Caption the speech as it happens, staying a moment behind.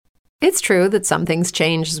It's true that some things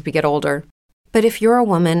change as we get older. But if you're a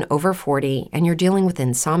woman over 40 and you're dealing with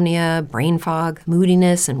insomnia, brain fog,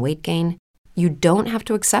 moodiness, and weight gain, you don't have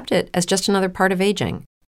to accept it as just another part of aging.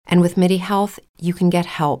 And with MIDI Health, you can get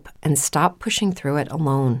help and stop pushing through it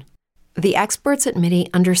alone. The experts at MIDI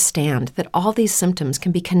understand that all these symptoms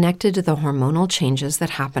can be connected to the hormonal changes that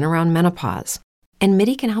happen around menopause, and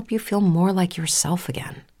MIDI can help you feel more like yourself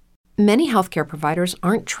again. Many healthcare providers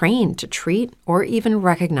aren't trained to treat or even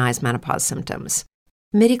recognize menopause symptoms.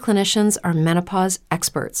 MIDI clinicians are menopause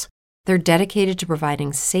experts. They're dedicated to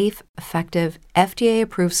providing safe, effective,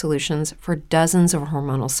 FDA-approved solutions for dozens of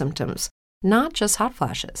hormonal symptoms, not just hot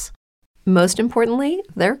flashes. Most importantly,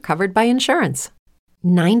 they're covered by insurance.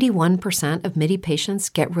 91% of MIDI patients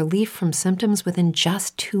get relief from symptoms within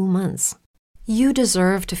just 2 months. You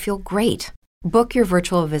deserve to feel great. Book your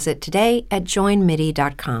virtual visit today at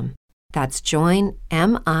joinmidi.com. That's joinmidi.com.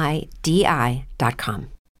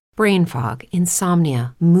 Brain fog,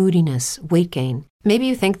 insomnia, moodiness, weight gain. Maybe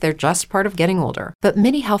you think they're just part of getting older, but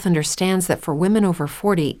MIDI Health understands that for women over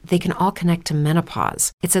 40, they can all connect to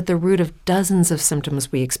menopause. It's at the root of dozens of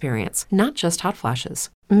symptoms we experience, not just hot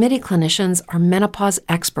flashes. MIDI clinicians are menopause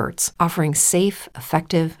experts, offering safe,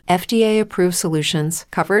 effective, FDA-approved solutions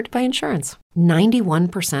covered by insurance.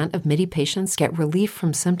 91% of MIDI patients get relief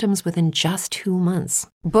from symptoms within just 2 months.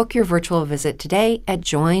 Book your virtual visit today at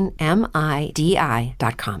joinmidi.com.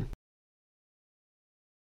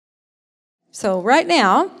 So right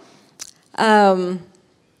now,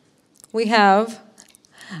 we have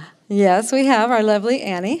our lovely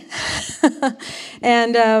Annie.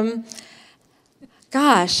 And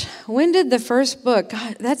gosh, when did the first book?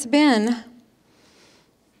 God, that's been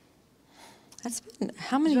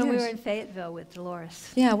how many years? When we were in Fayetteville with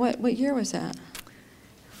Dolores. Yeah, what year was that?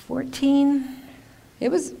 14.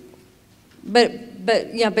 It was, but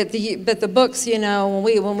the books, you know,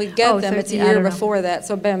 when we get them, 13, it's a year before that,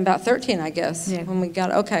 so been about 13, I guess, when we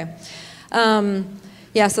got it. Okay.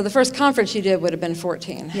 Yeah, so the first conference you did would have been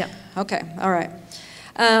 14. Yeah. Okay, all right.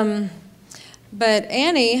 But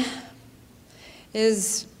Annie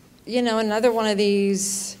is, you know, another one of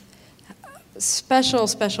these special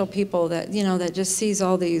people that, you know, that just sees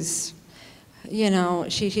all these, you know,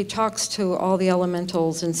 she talks to all the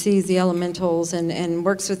elementals and sees the elementals and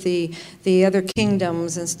works with the other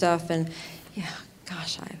kingdoms and stuff. And yeah,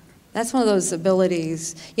 gosh, that's one of those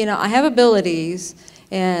abilities. You know, I have abilities,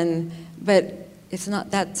 but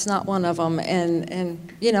that's not one of them.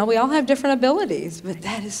 And you know, we all have different abilities, but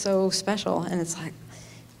that is so special. And it's like,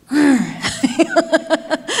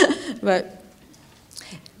 but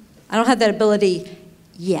I don't have that ability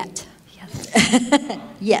yet.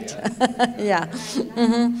 Yet. Yeah.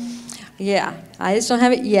 Mm-hmm. Yeah. I just don't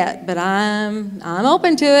have it yet, but I'm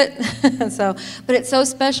open to it. But it's so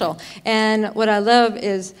special. And what I love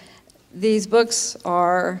is these books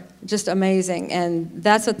are just amazing, and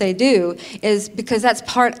that's what they do, is because that's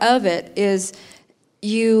part of it, is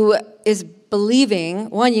believing.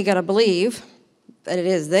 One, you got to believe that it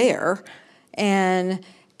is there, and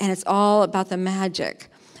it's all about the magic,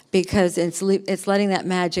 because it's letting that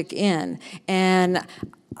magic in. And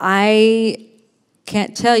I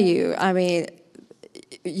can't tell you, I mean,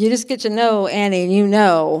 you just get to know Annie, and you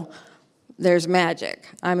know there's magic.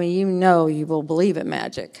 I mean, you know you will believe in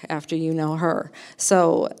magic after you know her.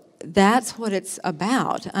 So that's what it's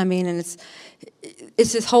about. I mean, and it's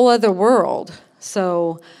this whole other world.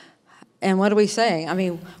 So, and what are we saying? I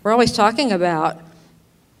mean, we're always talking about,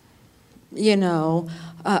 you know,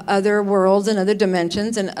 other worlds and other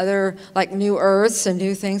dimensions and other, like, new earths and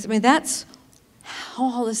new things. I mean, that's how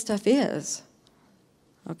all this stuff is.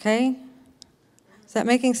 Okay? Is that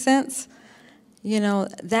making sense? You know,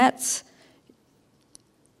 that's,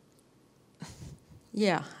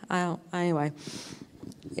 yeah, anyway,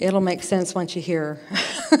 it'll make sense once you hear.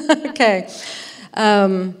 Okay.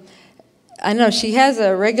 I know she has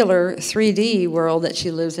a regular 3D world that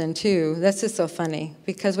she lives in, too. That's just so funny,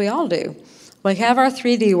 because we all do. We have our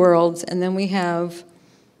 3D worlds, and then we have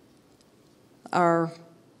our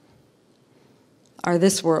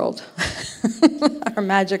this world, our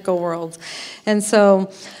magical worlds. And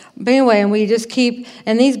so, but anyway, and we just keep,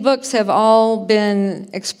 and these books have all been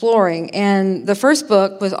exploring. And the first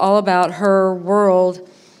book was all about her world,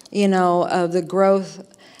 you know, of the growth.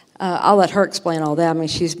 I'll let her explain all that. I mean,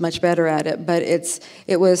 she's much better at it. But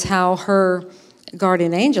it was how her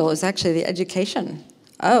guardian angel is actually the education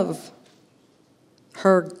of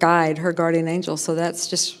her guide, her guardian angel. So that's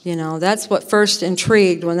just, you know, that's what first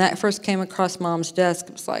intrigued. When that first came across Mom's desk,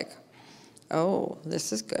 it was like, oh,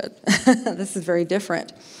 this is good. This is very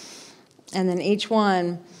different. And then each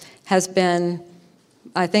one has been,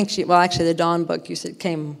 I think actually the Dawn book you said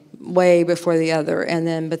came way before the other, and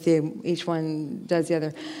then each one does the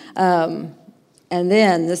other. And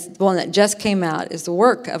then this one that just came out is the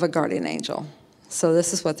work of a guardian angel. So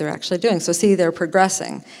this is what they're actually doing. So see, they're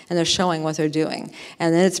progressing, and they're showing what they're doing.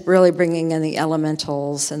 And then it's really bringing in the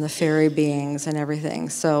elementals and the fairy beings and everything.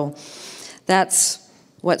 So that's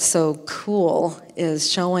what's so cool,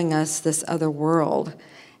 is showing us this other world.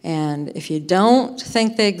 And if you don't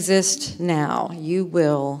think they exist now, you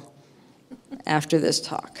will after this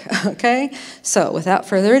talk, okay? So without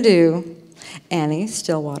further ado, Annie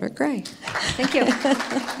Stillwater Gray. Thank you.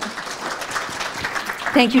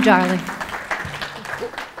 Thank you, darling.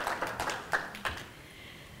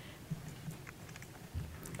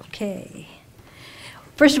 Okay.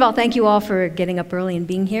 First of all, thank you all for getting up early and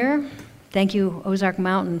being here. Thank you, Ozark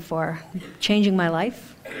Mountain, for changing my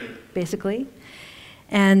life, basically.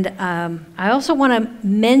 And I also want to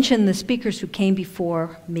mention the speakers who came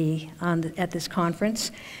before me at this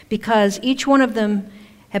conference, because each one of them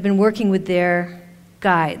have been working with their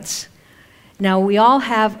guides. Now, we all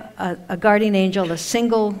have a guardian angel, a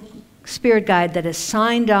single spirit guide that is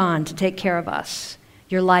signed on to take care of us.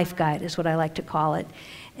 Your life guide is what I like to call it.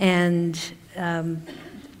 And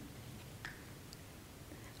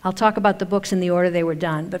I'll talk about the books in the order they were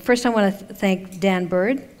done. But first I want to thank Dan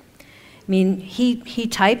Bird. I mean, he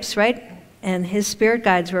types, right? And his spirit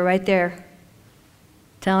guides were right there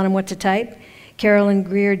telling him what to type. Carolyn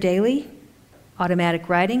Greer Daly, automatic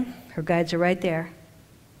writing. Her guides are right there,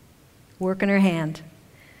 working her hand.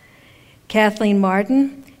 Kathleen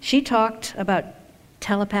Martin, she talked about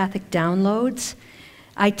telepathic downloads.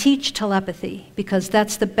 I teach telepathy because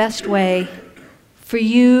that's the best way for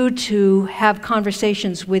you to have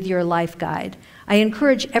conversations with your life guide. I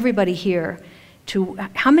encourage everybody here to,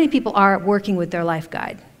 how many people are working with their life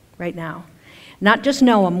guide right now? Not just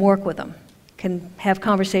know them, work with them. Can have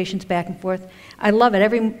conversations back and forth. I love it.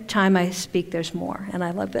 Every time I speak, there's more, and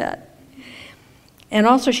I love that. And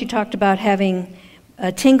also she talked about having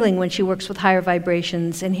tingling when she works with higher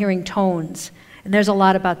vibrations and hearing tones. And there's a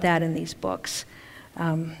lot about that in these books.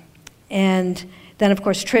 And then, of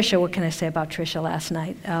course, Tricia, what can I say about Tricia last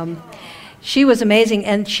night? She was amazing,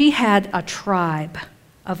 and she had a tribe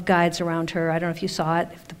of guides around her. I don't know if you saw it,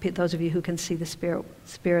 those of you who can see the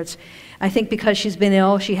spirits. I think because she's been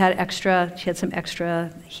ill, she had some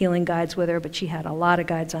extra healing guides with her, but she had a lot of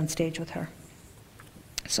guides on stage with her.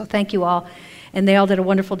 So thank you all. And they all did a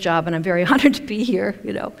wonderful job, and I'm very honored to be here,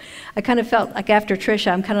 you know. I kind of felt like after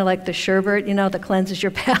Tricia, I'm kind of like the sherbet, you know, that cleanses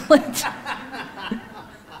your palate.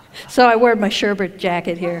 So I wore my sherbet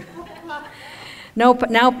jacket here. No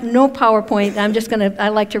PowerPoint. I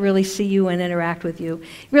like to really see you and interact with you.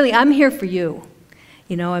 Really, I'm here for you.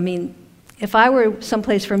 You know, I mean, if I were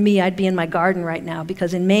someplace for me, I'd be in my garden right now,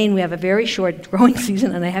 because in Maine we have a very short growing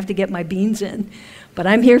season and I have to get my beans in. But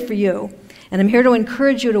I'm here for you. And I'm here to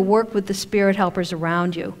encourage you to work with the spirit helpers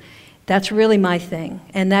around you. That's really my thing.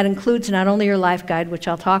 And that includes not only your life guide, which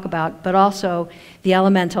I'll talk about, but also the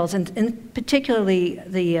elementals, and particularly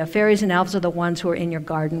the fairies and elves are the ones who are in your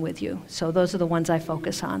garden with you. So those are the ones I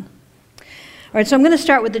focus on. All right, so I'm going to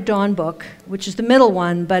start with the Dawn book, which is the middle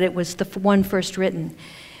one, but it was the one first written.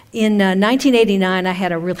 In 1989, I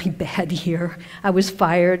had a really bad year. I was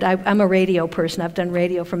fired. I'm a radio person. I've done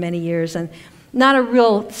radio for many years, and not a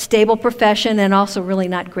real stable profession, and also really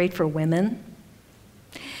not great for women.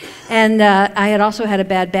 And I had also had a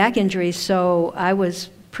bad back injury, so I was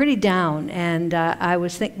pretty down. And I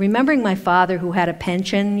was remembering my father, who had a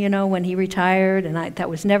pension, you know, when he retired, and that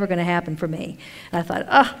was never going to happen for me. And I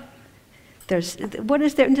thought, there's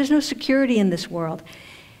no security in this world.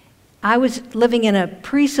 I was living in a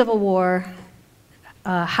pre-Civil War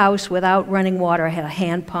house without running water. I had a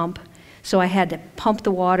hand pump, so I had to pump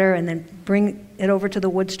the water and then bring it over to the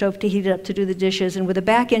wood stove to heat it up to do the dishes. And with a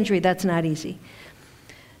back injury, that's not easy.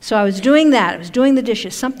 So I was doing that. I was doing the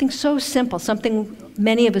dishes, something so simple, something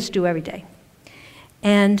many of us do every day.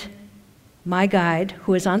 And my guide,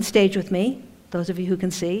 who is on stage with me, those of you who can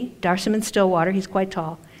see, Darciman Stillwater, he's quite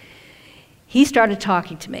tall, he started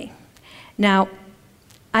talking to me. Now,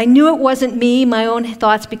 I knew it wasn't me, my own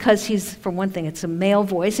thoughts, because he's, for one thing, it's a male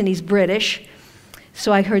voice, and he's British.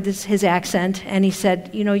 So I heard his accent, and he said,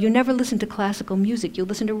 you know, you never listen to classical music. You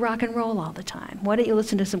listen to rock and roll all the time. Why don't you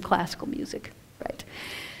listen to some classical music? Right.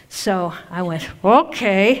 So I went,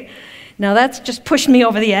 okay. Now that's just pushed me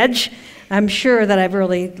over the edge. I'm sure that I've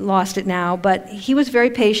really lost it now, but he was very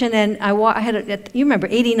patient, and you remember,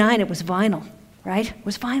 89, it was vinyl, right? It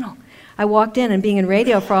was vinyl. I walked in, and being in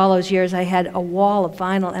radio for all those years, I had a wall of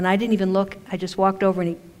vinyl, and I didn't even look. I just walked over, and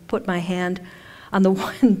he put my hand On the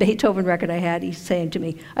one Beethoven record I had, he's saying to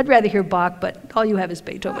me, I'd rather hear Bach, but all you have is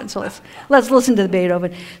Beethoven, so let's listen to the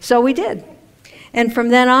Beethoven. So we did. And from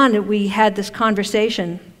then on, we had this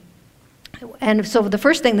conversation. And so the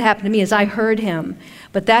first thing that happened to me is I heard him,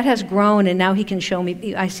 but that has grown, and now he can show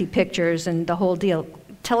me, I see pictures and the whole deal.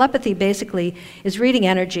 Telepathy basically is reading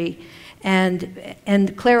energy,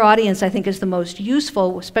 and clairaudience, I think, is the most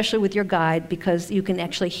useful, especially with your guide, because you can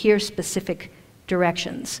actually hear specific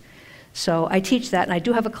directions. So I teach that, and I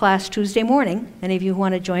do have a class Tuesday morning. Any of you who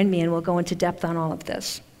want to join me, and we'll go into depth on all of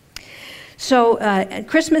this. So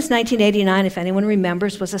Christmas 1989, if anyone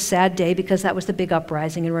remembers, was a sad day because that was the big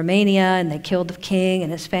uprising in Romania, and they killed the king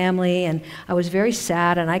and his family, and I was very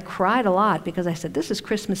sad, and I cried a lot because I said, this is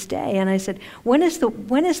Christmas Day, and I said, when is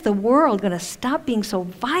the world going to stop being so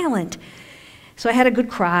violent? So I had a good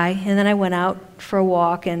cry, and then I went out for a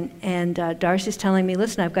walk, and Darcy's telling me,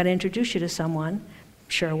 listen, I've got to introduce you to someone.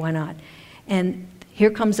 Sure, why not? And here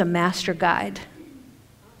comes a master guide.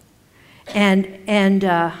 And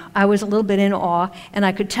I was a little bit in awe, and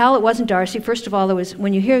I could tell it wasn't Darcy. First of all, there was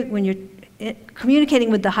when you're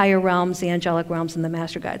communicating with the higher realms, the angelic realms, and the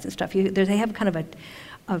master guides and stuff, they have kind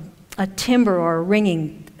of a timbre or a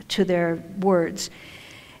ringing to their words.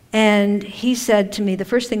 And he said to me, the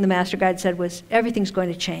first thing the master guide said was, everything's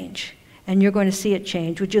going to change, and you're going to see it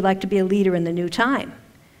change. Would you like to be a leader in the new time?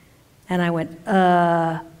 And I went,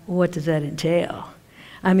 what does that entail?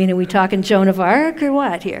 I mean, are we talking Joan of Arc or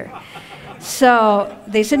what here? So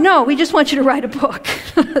they said, no, we just want you to write a book.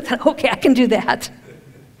 Okay, I can do that.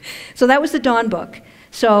 So that was the Dawn book.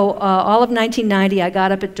 So all of 1990, I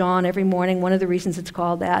got up at dawn every morning, one of the reasons it's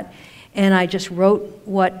called that, and I just wrote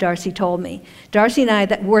what Darcy told me. Darcy and I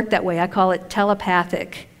work that way. I call it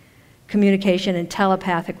telepathic communication and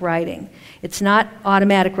telepathic writing. It's not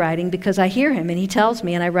automatic writing because I hear him and he tells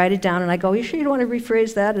me and I write it down and I go, you sure you don't want to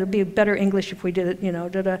rephrase that? It'll be better English if we did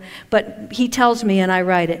it, da-da. But he tells me and I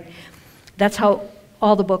write it. That's how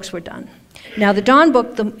all the books were done. Now the Dawn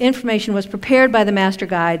book, the information was prepared by the master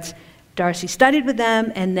guides. Darcy studied with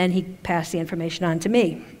them and then he passed the information on to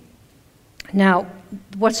me. Now,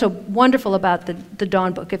 what's so wonderful about the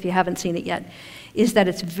Dawn book, if you haven't seen it yet, is that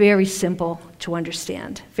it's very simple to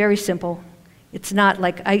understand. Very simple. It's not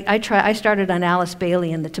like, I started on Alice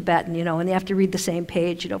Bailey in the Tibetan, and you have to read the same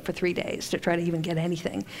page, for 3 days to try to even get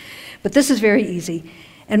anything. But this is very easy.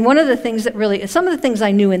 And one of the things that really, some of the things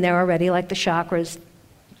I knew in there already, like the chakras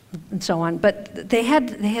and so on, but they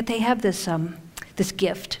have this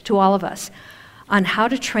gift to all of us on how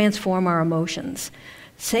to transform our emotions.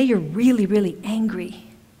 Say you're really, really angry.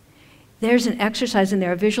 There's an exercise in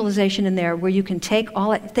there, a visualization in there, where you can take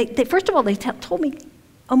all it. First of all, they told me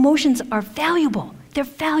emotions are valuable. They're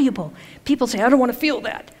valuable. People say, I don't want to feel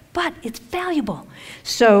that, but it's valuable.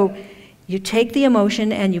 So you take the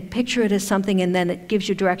emotion and you picture it as something, and then it gives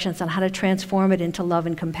you directions on how to transform it into love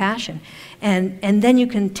and compassion. And then you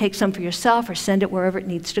can take some for yourself or send it wherever it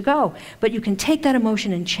needs to go. But you can take that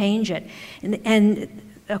emotion and change it. And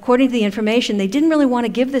according to the information, they didn't really want to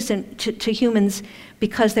give this to humans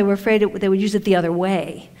because they were afraid they would use it the other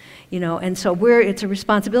way. And so it's a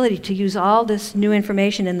responsibility to use all this new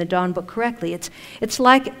information in the Dawn book correctly. It's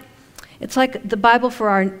like the Bible for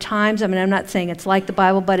our times. I mean, I'm not saying it's like the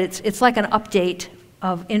Bible, but it's like an update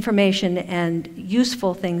of information and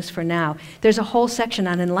useful things for now. There's a whole section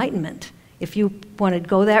on enlightenment. If you want to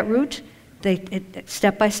go that route,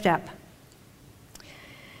 step by step.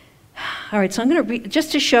 All right, so I'm going to read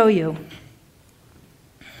just to show you.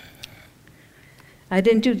 I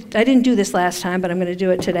didn't do this last time, but I'm going to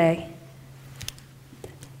do it today.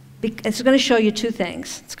 It's going to show you two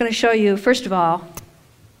things. It's going to show you, first of all,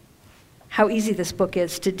 how easy this book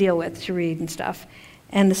is to deal with, to read and stuff.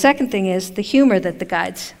 And the second thing is the humor that the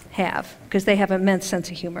guides have, because they have an immense sense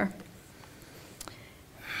of humor.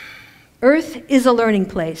 Earth is a learning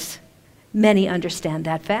place. Many understand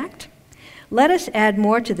that fact. Let us add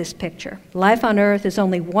more to this picture. Life on Earth is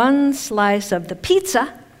only one slice of the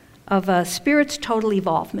pizza of a spirit's total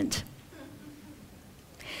evolvement.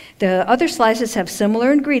 The other slices have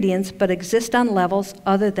similar ingredients, but exist on levels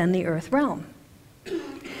other than the Earth realm.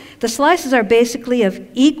 The slices are basically of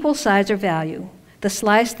equal size or value. The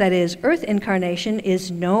slice that is Earth incarnation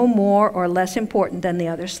is no more or less important than the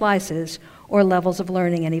other slices or levels of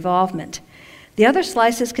learning and evolvement. The other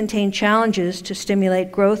slices contain challenges to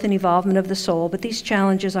stimulate growth and evolvement of the soul, but these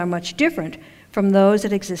challenges are much different from those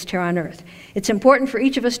that exist here on Earth. It's important for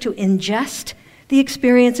each of us to ingest the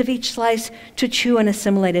experience of each slice, to chew and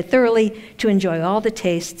assimilate it thoroughly, to enjoy all the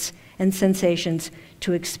tastes and sensations,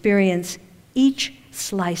 to experience each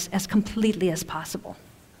slice as completely as possible.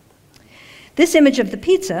 This image of the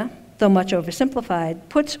pizza, though much oversimplified,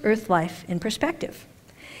 puts Earth life in perspective.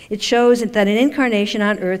 It shows that an incarnation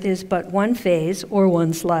on Earth is but one phase, or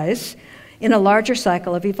one slice, in a larger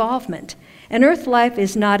cycle of evolvement. And Earth life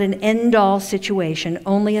is not an end-all situation,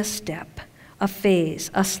 only a step, a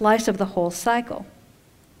phase, a slice of the whole cycle.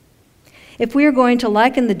 If we are going to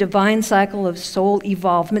liken the divine cycle of soul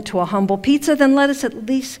evolvement to a humble pizza, then let us at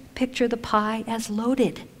least picture the pie as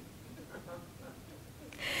loaded.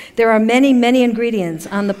 There are many, many ingredients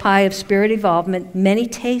on the pie of spirit evolvement, many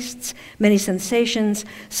tastes, many sensations,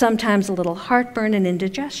 sometimes a little heartburn and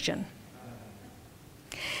indigestion.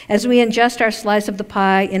 As we ingest our slice of the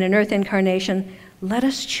pie in an earth incarnation, let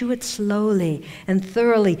us chew it slowly and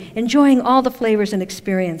thoroughly, enjoying all the flavors and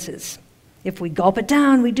experiences. If we gulp it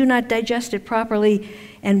down, we do not digest it properly,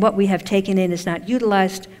 and what we have taken in is not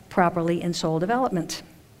utilized properly in soul development.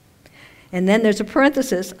 And then there's a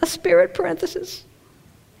parenthesis, a spirit parenthesis.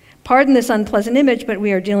 Pardon this unpleasant image, but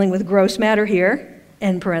we are dealing with gross matter here,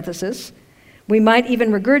 end parenthesis. We might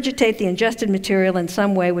even regurgitate the ingested material in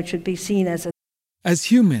some way which would be seen as a...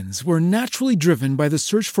 As humans, we're naturally driven by the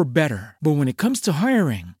search for better. But when it comes to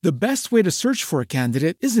hiring, the best way to search for a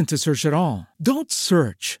candidate isn't to search at all. Don't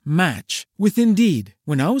search, match with Indeed.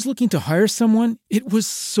 When I was looking to hire someone, it was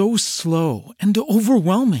so slow and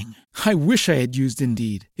overwhelming. I wish I had used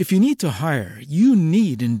Indeed. If you need to hire, you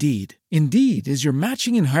need Indeed. Indeed is your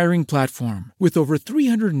matching and hiring platform with over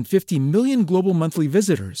 350 million global monthly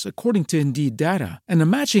visitors, according to Indeed data, and a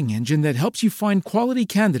matching engine that helps you find quality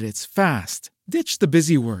candidates fast. Ditch the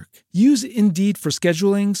busy work. Use Indeed for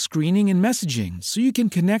scheduling, screening, and messaging so you can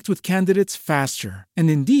connect with candidates faster.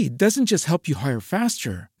 And Indeed doesn't just help you hire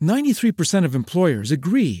faster. 93% of employers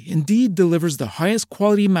agree Indeed delivers the highest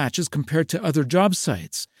quality matches compared to other job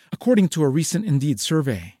sites, according to a recent Indeed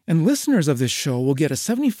survey. And listeners of this show will get a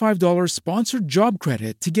 $75 sponsored job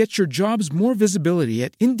credit to get your jobs more visibility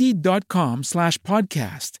at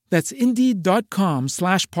Indeed.com/podcast. That's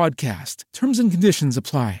Indeed.com/podcast. Terms and conditions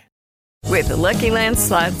apply. With the Lucky Land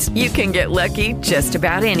Slots, you can get lucky just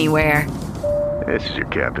about anywhere. This is your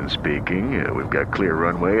captain speaking. We've got clear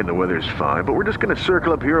runway and the weather's fine, but we're just going to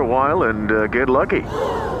circle up here a while and get lucky.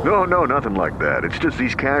 No, nothing like that. It's just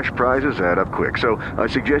these cash prizes add up quick. So I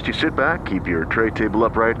suggest you sit back, keep your tray table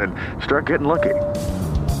upright, and start getting lucky.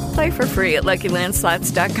 Play for free at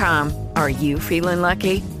LuckyLandSlots.com. Are you feeling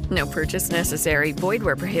lucky? No purchase necessary. Void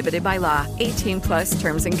where prohibited by law. 18+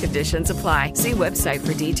 terms and conditions apply. See website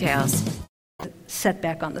for details.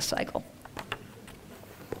 Setback on the cycle.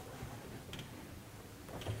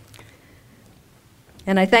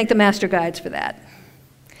 And I thank the master guides for that.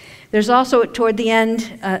 There's also, toward the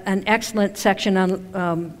end, an excellent section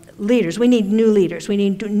on leaders. We need new leaders. We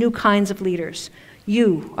need new kinds of leaders.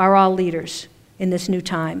 You are all leaders in this new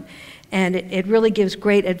time. And it really gives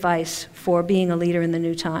great advice for being a leader in the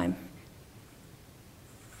new time.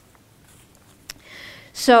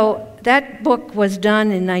 So that book was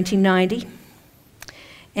done in 1990.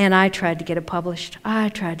 And I tried to get it published. And I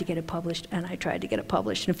tried to get it published.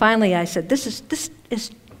 And finally I said, this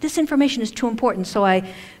information is too important. So I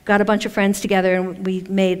got a bunch of friends together and we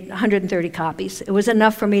made 130 copies. It was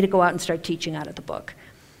enough for me to go out and start teaching out of the book.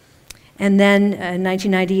 And then in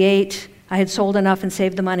 1998, I had sold enough and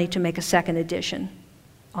saved the money to make a second edition,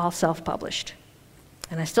 all self-published.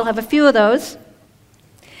 And I still have a few of those.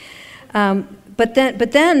 But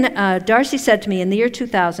then Darcy said to me in the year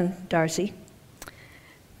 2000, Darcy,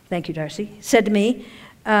 thank you, Darcy, said to me,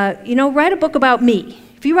 write a book about me.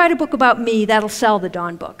 If you write a book about me, that'll sell the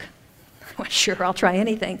Dawn book. Well, sure, I'll try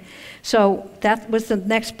anything. So that was the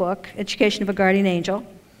next book, Education of a Guardian Angel.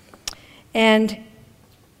 And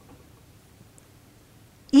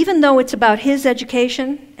even though it's about his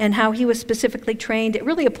education and how he was specifically trained, it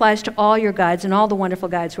really applies to all your guides and all the wonderful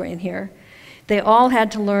guides who are in here. They all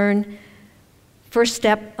had to learn first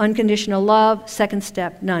step, unconditional love, second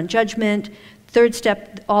step, non-judgment, third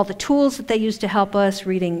step, all the tools that they use to help us,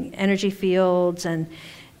 reading energy fields and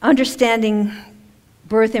understanding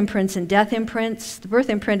birth imprints and death imprints. The birth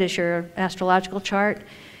imprint is your astrological chart.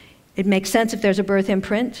 It makes sense if there's a birth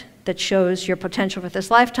imprint that shows your potential for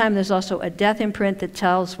this lifetime. There's also a death imprint that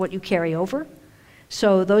tells what you carry over.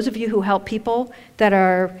 So those of you who help people that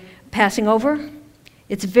are passing over,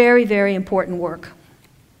 it's very, very important work.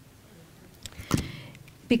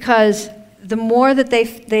 Because the more that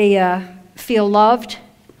they feel loved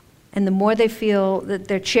and the more they feel that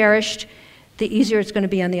they're cherished, the easier it's going to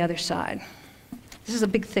be on the other side. This is a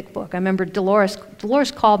big, thick book. I remember Dolores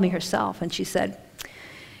called me herself and she said,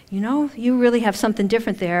 you really have something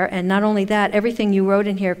different there, and not only that, everything you wrote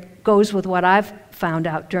in here goes with what I've found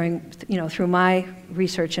out through my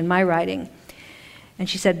research and my writing. And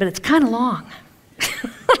she said, but it's kind of long.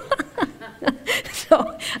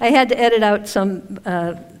 I had to edit out some,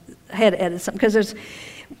 because there's,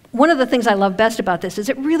 one of the things I love best about this is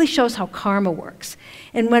it really shows how karma works.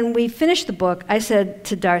 And when we finished the book, I said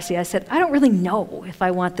to Darcy, I said, I don't really know if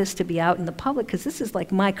I want this to be out in the public, because this is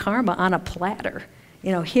like my karma on a platter.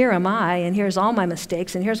 You know, here am I, and here's all my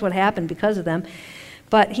mistakes, and here's what happened because of them.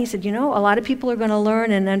 But he said, you know, a lot of people are going to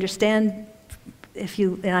learn and understand if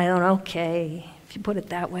you, and I don't, okay, if you put it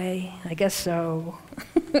that way, I guess so.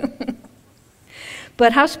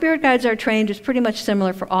 But how spirit guides are trained is pretty much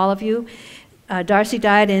similar for all of you. Darcy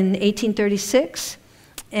died in 1836,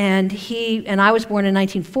 and I was born in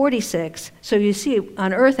 1946. So you see,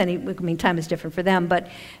 on Earth, time is different for them, but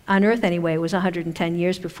on Earth anyway, it was 110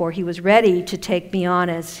 years before he was ready to take me on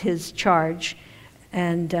as his charge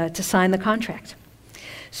and to sign the contract.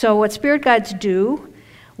 So what spirit guides do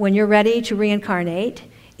when you're ready to reincarnate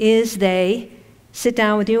is they sit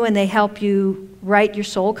down with you and they help you write your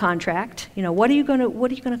soul contract. You know, what are you going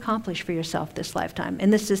to accomplish for yourself this lifetime?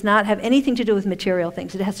 And this does not have anything to do with material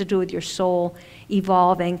things. It has to do with your soul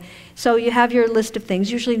evolving. So you have your list of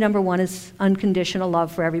things. Usually number one is unconditional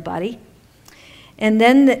love for everybody. And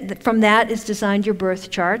then from that is designed your birth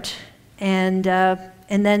chart. And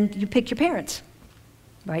then you pick your parents,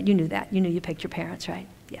 right? You knew that. You knew you picked your parents, right?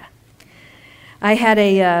 Yeah. I had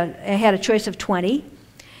a choice of 20.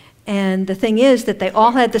 And the thing is that they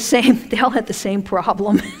all had the same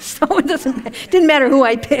problem. So it didn't matter who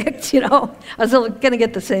I picked, you know. I was going to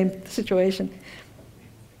get the same situation.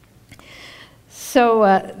 So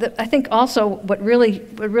I think also what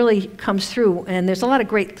really comes through, and there's a lot of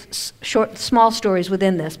great small stories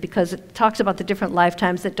within this, because it talks about the different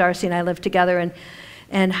lifetimes that Darcy and I lived together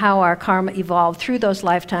and how our karma evolved through those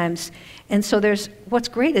lifetimes. And so what's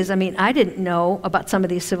great is, I didn't know about some of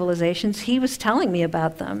these civilizations. He was telling me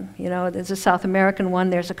about them. You know, there's a South American one,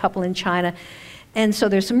 there's a couple in China. And so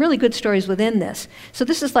there's some really good stories within this. So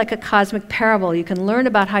this is like a cosmic parable. You can learn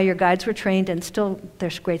about how your guides were trained, and still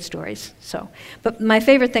there's great stories. But my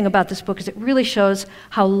favorite thing about this book is it really shows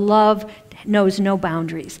how love knows no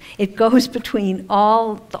boundaries. It goes between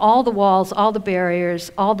all the walls, all the barriers,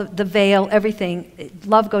 all the veil, everything.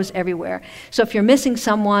 Love goes everywhere. So if you're missing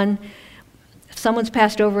someone, if someone's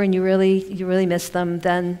passed over and you really miss them,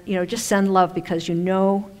 then just send love, because you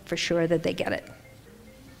know for sure that they get it.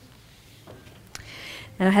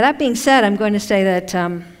 Now, that being said, I'm going to say that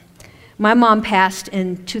my mom passed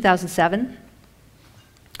in 2007.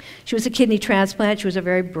 She was a kidney transplant. She was a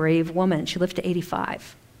very brave woman. She lived to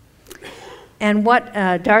 85. And what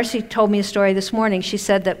Darcy told me a story this morning. She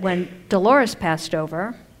said that when Dolores passed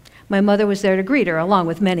over, my mother was there to greet her, along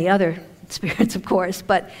with many other spirits, of course.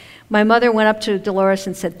 But my mother went up to Dolores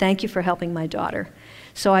and said, "Thank you for helping my daughter."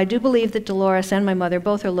 So I do believe that Dolores and my mother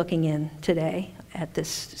both are looking in today at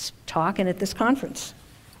this talk and at this conference.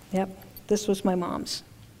 Yep, this was my mom's.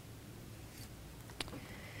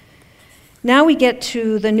 Now we get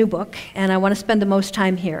to the new book, and I want to spend the most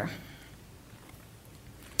time here.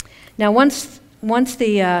 Now, once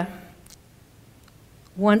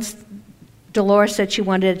Dolores said she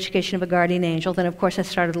wanted Education of a Guardian Angel, then of course I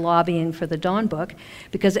started lobbying for the Dawn book,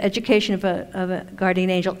 because Education of a Guardian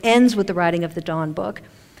Angel ends with the writing of the Dawn book.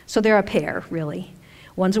 So they're a pair, really.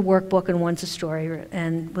 One's a workbook and one's a story,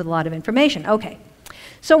 and with a lot of information. Okay.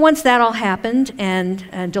 So once that all happened,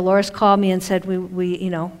 and Dolores called me and said, we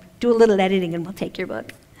do a little editing and we'll take your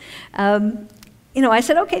book. I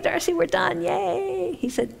said, "Okay, Darcy, we're done, yay." He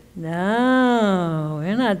said, "No,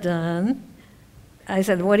 we're not done." I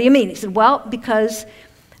said, "What do you mean?" He said, "Well, because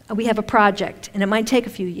we have a project and it might take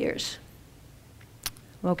a few years."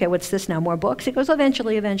 "Okay, what's this now, more books?" He goes,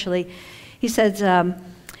 eventually. He says,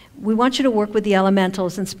 "We want you to work with the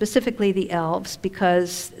elementals, and specifically the elves,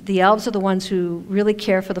 because the elves are the ones who really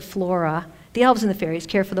care for the flora. The elves and the fairies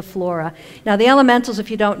care for the flora. Now, the elementals,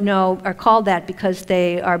 if you don't know, are called that because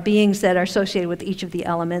they are beings that are associated with each of the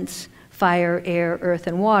elements: fire, air, earth,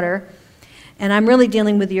 and water. And I'm really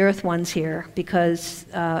dealing with the earth ones here, because,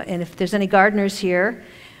 and if there's any gardeners here,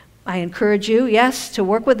 I encourage you, yes, to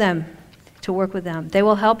work with them. They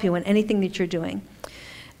will help you in anything that you're doing.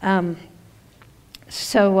 Okay,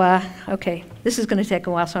 this is going to take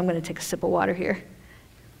a while, so I'm going to take a sip of water here.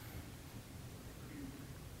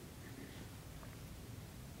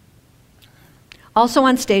 Also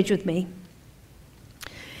on stage with me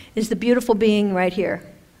is the beautiful being right here.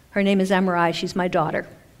 Her name is Emerai. She's my daughter.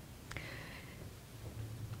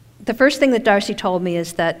 The first thing that Darcy told me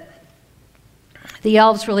is that the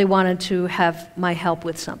elves really wanted to have my help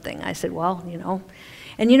with something. I said, "Well,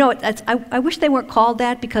 And I wish they weren't called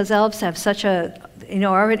that, because elves have such a,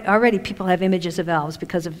 already people have images of elves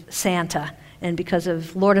because of Santa and because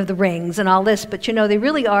of Lord of the Rings and all this, but they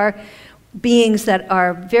really are beings that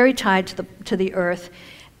are very tied to the earth,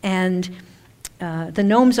 and the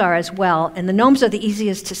gnomes are as well. And the gnomes are the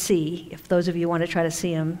easiest to see, if those of you want to try to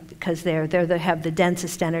see them, because they have the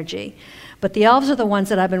densest energy. But the elves are the ones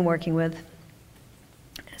that I've been working with.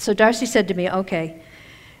 So Darcy said to me, okay,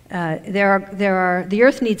 the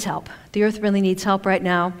earth needs help. The earth really needs help right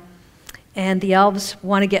now, and the elves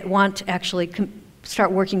want to actually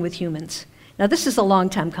start working with humans. Now this is a long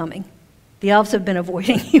time coming. The elves have been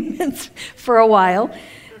avoiding humans for a while.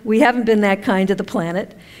 We haven't been that kind to the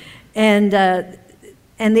planet. And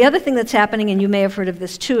the other thing that's happening, and you may have heard of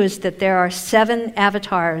this too, is that there are 7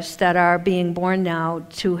 avatars that are being born now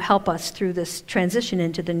to help us through this transition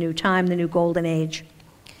into the new time, the new golden age.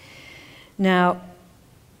 Now,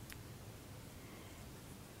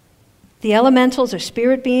 the elementals are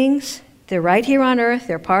spirit beings. They're right here on Earth.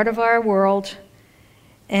 They're part of our world,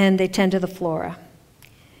 and they tend to the flora.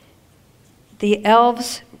 The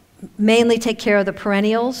elves mainly take care of the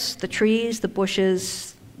perennials, the trees, the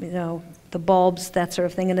bushes, the bulbs, that sort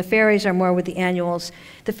of thing. And the fairies are more with the annuals.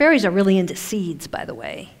 The fairies are really into seeds, by the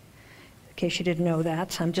way, in case you didn't know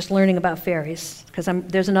that. I'm just learning about fairies, because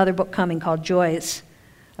there's another book coming called Joys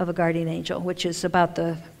of a Guardian Angel, which is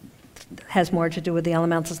has more to do with the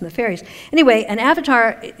elementals and the fairies. Anyway, an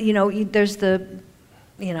avatar, there's the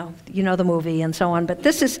movie and so on, but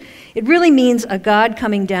it really means a God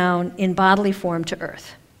coming down in bodily form to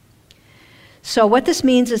Earth. So what this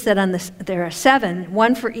means is that there are 7,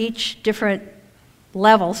 one for each different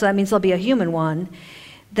level, so that means there'll be a human one.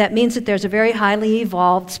 That means that there's a very highly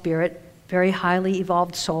evolved spirit, very highly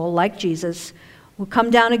evolved soul, like Jesus, will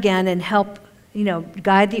come down again and help,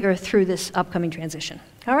 guide the Earth through this upcoming transition.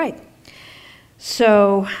 All right.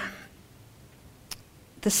 So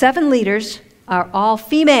the 7 leaders are all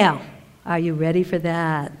female. Are you ready for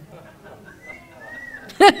that?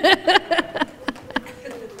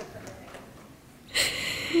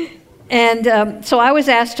 And so I was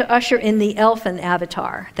asked to usher in the elfin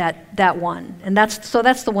avatar, that one. And that's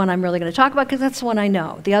the one I'm really going to talk about, because that's the one I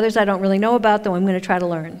know. The others I don't really know about, though I'm going to try to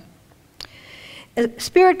learn.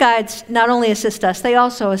 Spirit guides not only assist us, they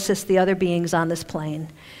also assist the other beings on this plane.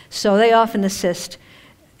 So they often assist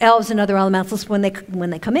elves and other elementals when they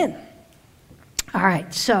come in. All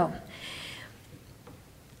right, so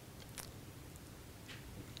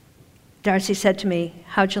Darcy said to me,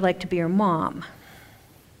 how'd you like to be your mom?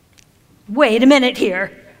 Wait a minute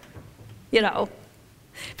here.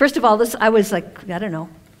 First of all, I was like,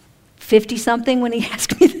 50-something when he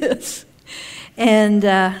asked me this. And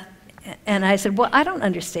I said, well, I don't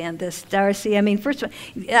understand this, Darcy. I mean, first of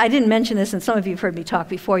all, I didn't mention this, and some of you have heard me talk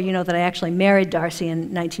before. You know that I actually married Darcy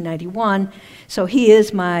in 1991. So he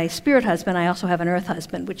is my spirit husband. I also have an earth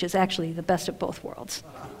husband, which is actually the best of both worlds.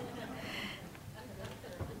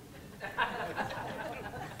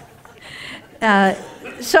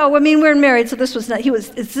 So, we're married, so this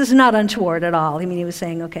is not untoward at all. He was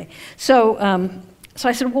saying, okay. So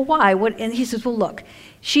I said, well, why? And he says, well, look,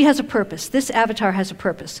 she has a purpose. This avatar has a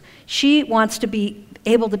purpose. She wants to be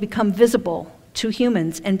able to become visible to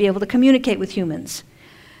humans and be able to communicate with humans.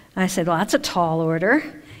 And I said, well, that's a tall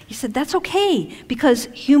order. He said, that's okay, because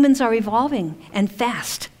humans are evolving and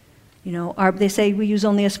fast. They say we use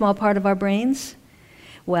only a small part of our brains.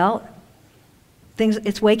 Well,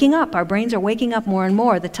 it's waking up. Our brains are waking up more and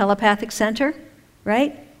more. The telepathic center,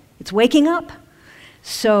 right? It's waking up.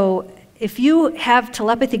 So if you have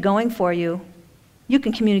telepathy going for you, you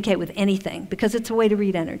can communicate with anything, because it's a way to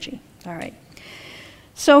read energy. All right.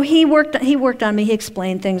 So he worked on me. He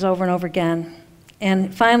explained things over and over again.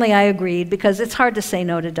 And finally I agreed, because it's hard to say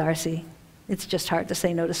no to Darcy. It's just hard to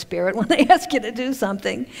say no to Spirit when they ask you to do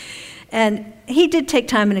something. And he did take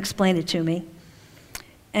time and explain it to me.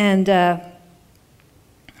 And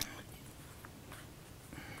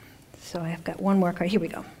so I've got one more card. Here we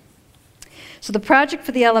go. So the project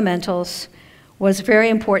for the elementals was very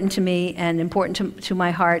important to me and important to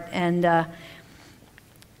my heart. And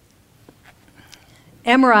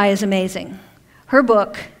Emerai is amazing. Her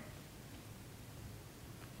book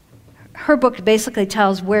basically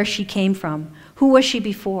tells where she came from. Who was she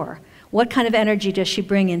before? What kind of energy does she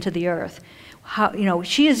bring into the earth? How,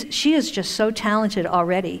 she is just so talented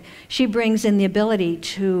already. She brings in the ability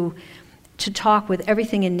to talk with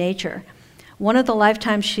everything in nature. One of the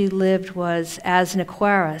lifetimes she lived was as an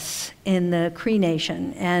Aquarius in the Cree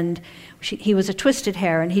Nation, and he was a twisted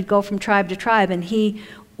hair, and he'd go from tribe to tribe, and he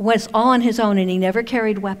was all on his own, and he never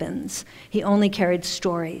carried weapons. He only carried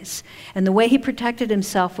stories. And the way he protected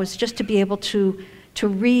himself was just to be able to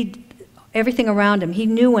read everything around him. He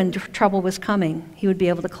knew when trouble was coming. He would be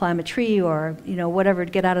able to climb a tree or whatever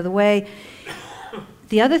to get out of the way.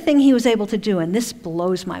 The other thing he was able to do, and this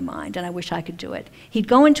blows my mind, and I wish I could do it, he'd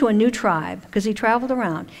go into a new tribe, because he traveled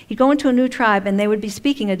around. He'd go into a new tribe, and they would be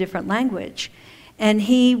speaking a different language. And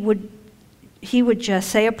he would just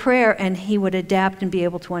say a prayer, and he would adapt and be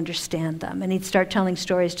able to understand them. And he'd start telling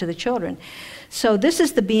stories to the children. So this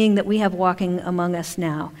is the being that we have walking among us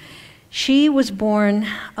now. She was born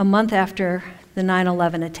a month after the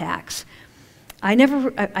 9/11 attacks. I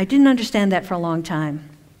didn't understand that for a long time.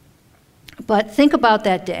 But think about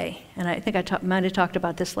that day, and I think I might have talked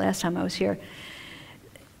about this last time I was here.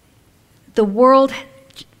 The world,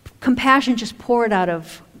 compassion just poured out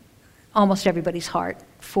of almost everybody's heart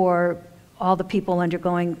for all the people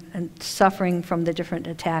undergoing and suffering from the different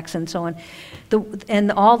attacks and so on.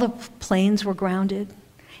 And all the planes were grounded.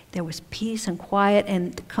 There was peace and quiet,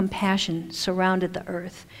 and compassion surrounded the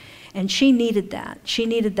earth. And she needed that. She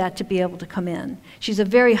needed that to be able to come in. She's a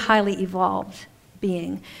very highly evolved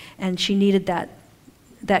being, and she needed that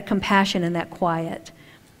compassion and that quiet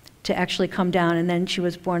to actually come down. And then she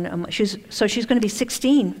was born, she's going to be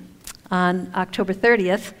 16 on October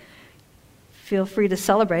 30th. Feel free to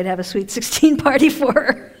celebrate, have a sweet 16 party for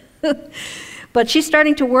her. But she's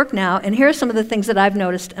starting to work now, and here are some of the things that I've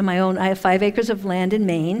noticed on my own. I have 5 acres of land in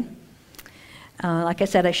Maine. Like I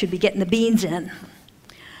said, I should be getting the beans in.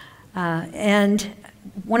 And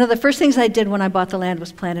one of the first things I did when I bought the land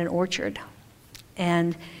was plant an orchard.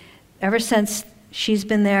 And ever since she's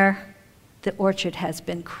been there, the orchard has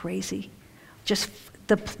been crazy. Just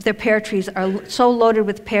their pear trees are so loaded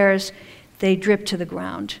with pears, they drip to the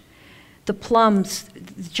ground. The plums,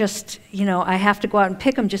 just, I have to go out and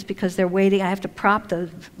pick them just because they're waiting. I have to prop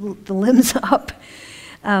the limbs up.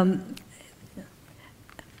 I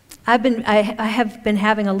have been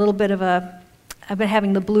having a little bit of I've been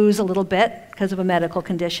having the blues a little bit because of a medical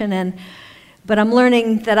condition, but I'm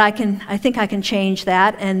learning that I think I can change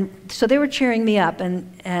that. And so they were cheering me up,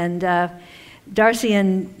 and Darcy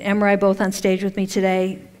and Emery, both on stage with me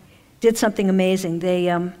today, did something amazing.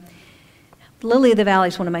 Lily of the Valley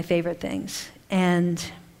is one of my favorite things,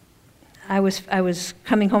 and I was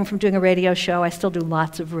coming home from doing a radio show. I still do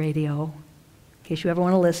lots of radio, in case you ever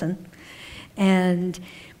want to listen, and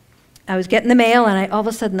I was getting the mail, and all of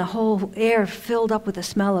a sudden the whole air filled up with the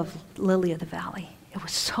smell of Lily of the Valley. It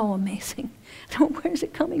was so amazing. I don't know, where's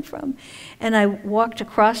it coming from? And I walked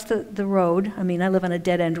across the road. I live on a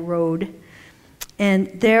dead-end road,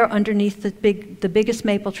 and there underneath the biggest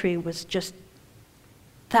maple tree was just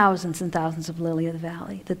thousands and thousands of lily of the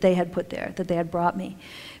valley that they had put there, that they had brought me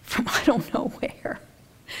from I don't know where.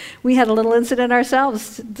 We had a little incident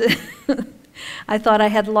ourselves. I thought I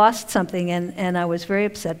had lost something, and I was very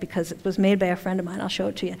upset because it was made by a friend of mine. I'll show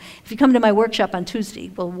it to you. If you come to my workshop on Tuesday,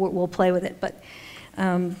 we'll play with it. But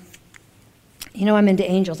I'm into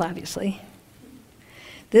angels, obviously.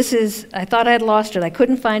 I thought I had lost it. I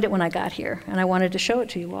couldn't find it when I got here, and I wanted to show it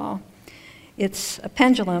to you all. It's a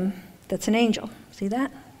pendulum that's an angel. See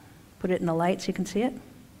that? Put it in the light so you can see it. Isn't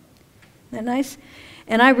that nice?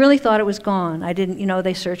 And I really thought it was gone. I didn't,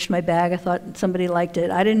 they searched my bag. I thought somebody liked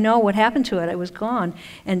it. I didn't know what happened to it. It was gone.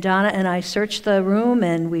 And Donna and I searched the room,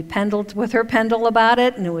 and we pendled with her pendle about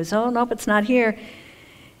it, and it was, oh, nope, it's not here.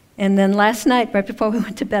 And then last night, right before we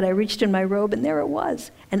went to bed, I reached in my robe, and there it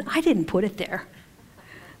was. And I didn't put it there.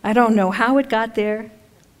 I don't know how it got there,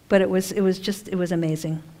 but it was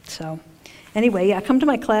amazing. So anyway, yeah, come to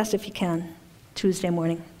my class if you can, Tuesday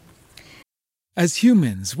morning. As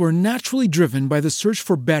humans, we're naturally driven by the search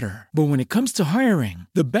for better. But when it comes to hiring,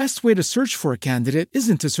 the best way to search for a candidate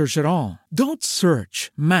isn't to search at all. Don't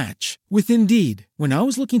search, match with Indeed. When I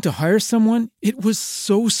was looking to hire someone, it was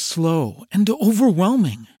so slow and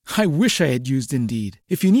overwhelming. I wish I had used Indeed.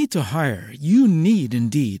 If you need to hire, you need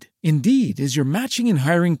Indeed. Indeed is your matching and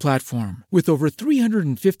hiring platform with over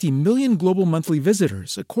 350 million global monthly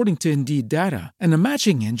visitors, according to Indeed data, and a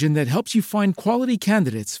matching engine that helps you find quality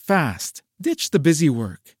candidates fast. Ditch the busy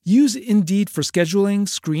work. Use Indeed for scheduling,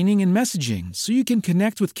 screening, and messaging so you can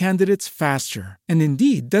connect with candidates faster. And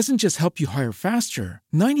Indeed doesn't just help you hire faster.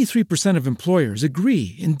 93% of employers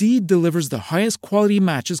agree Indeed delivers the highest quality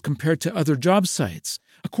matches compared to other job sites,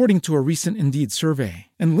 according to a recent Indeed survey.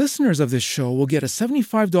 And listeners of this show will get a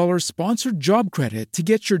 $75 sponsored job credit to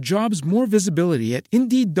get your jobs more visibility at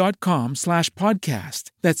Indeed.com/podcast.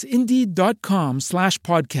 That's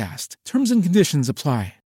Indeed.com/podcast. Terms and conditions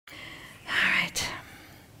apply. All right.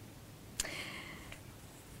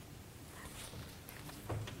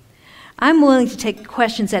 I'm willing to take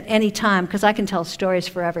questions at any time because I can tell stories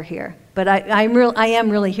forever here. But I am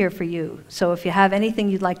really here for you. So if you have anything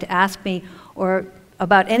you'd like to ask me or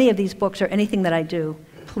about any of these books or anything that I do,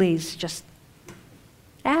 please just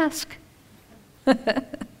ask.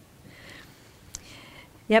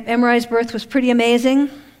 Yep, MRI's birth was pretty amazing.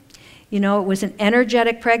 You know, it was an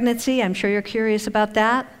energetic pregnancy. I'm sure you're curious about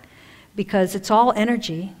that because it's all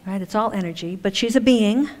energy, right? It's all energy, but she's a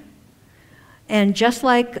being. And just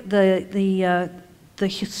like the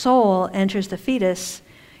soul enters the fetus,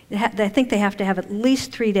 I think they have to have at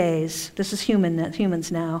least 3 days. This is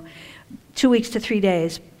humans now, 2 weeks to 3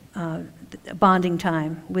 days bonding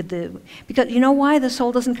time with because you know why the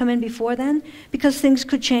soul doesn't come in before then? Because things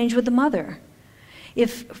could change with the mother.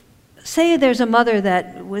 If, say there's a mother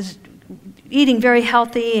that was eating very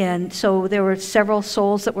healthy, and so there were several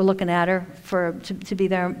souls that were looking at her to be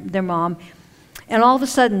their mom, and all of a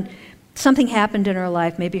sudden something happened in her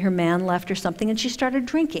life, maybe her man left or something, and she started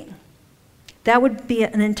drinking. That would be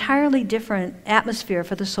an entirely different atmosphere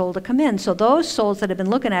for the soul to come in. So those souls that have been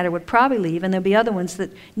looking at her would probably leave, and there'll be other ones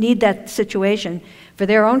that need that situation for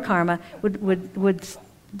their own karma would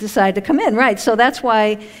decide to come in, right? So that's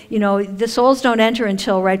why, you know, the souls don't enter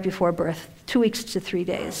until right before birth, 2 weeks to 3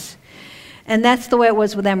 days. And that's the way it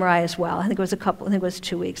was with MRI as well. I think it was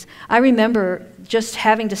 2 weeks. I remember just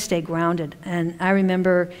having to stay grounded. And I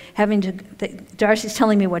remember Darcy's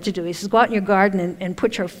telling me what to do. He says, go out in your garden and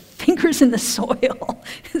put your fingers in the soil.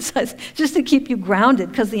 Just to keep you grounded,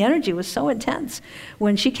 because the energy was so intense.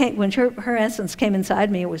 When her essence came inside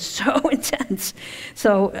me, it was so intense.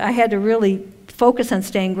 So I had to really focus on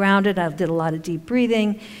staying grounded. I did a lot of deep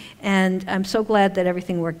breathing. And I'm so glad that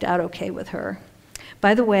everything worked out okay with her.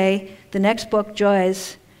 By the way, the next book,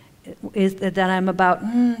 Joy's, that I'm about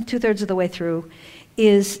 2/3 of the way through,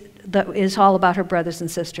 is all about her brothers and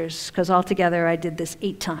sisters, because altogether I did this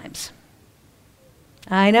 8 times.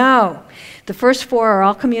 I know. The first 4 are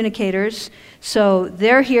all communicators, so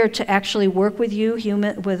they're here to actually work with you,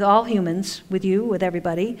 with all humans, with you, with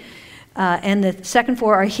everybody. And the second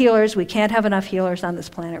 4 are healers. We can't have enough healers on this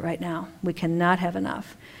planet right now. We cannot have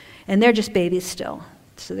enough. And they're just babies still.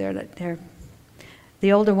 So they're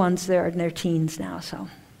the older ones, they're in their teens now, so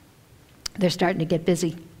they're starting to get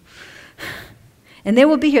busy. And they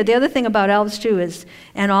will be here. The other thing about elves, too,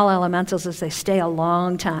 and all elementals, is they stay a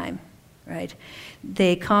long time, right?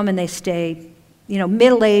 They come and they stay, you know,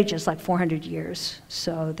 middle age is like 400 years.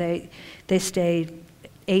 So they stay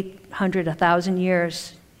 800, 1,000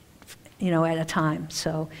 years, you know, at a time.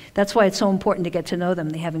 So that's why it's so important to get to know them.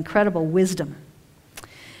 They have incredible wisdom.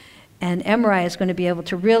 And MRI is going to be able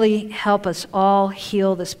to really help us all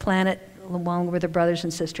heal this planet along with the brothers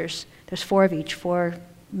and sisters. There's 4 of each, 4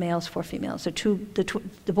 males, 4 females.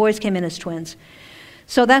 The boys came in as twins.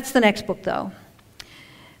 So that's the next book, though.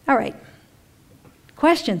 All right.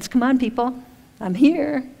 Questions? Come on, people. I'm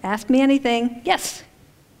here. Ask me anything. Yes?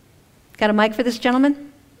 Got a mic for this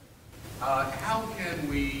gentleman? How can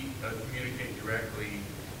we communicate directly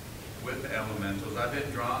with the elementals? I've been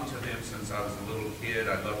drawn to them since I was a little kid.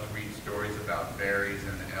 I love to read stories about fairies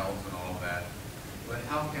and elves and all of that. But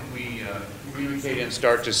how can we communicate and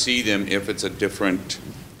start to see them if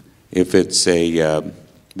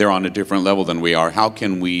they're on a different level than we are? How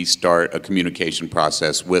can we start a communication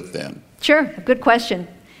process with them? Sure, good question.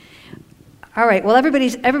 All right, well,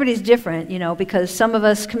 everybody's different, you know, because some of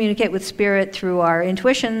us communicate with spirit through our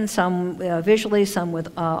intuition, some visually, some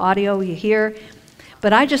with audio you hear.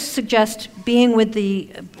 But I just suggest being with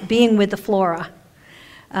the flora.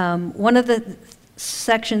 One of the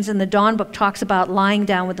sections in the Dawn book talks about lying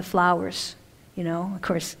down with the flowers. You know, of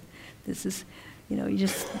course, this is, you know, you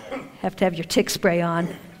just have to have your tick spray on.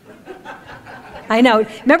 I know.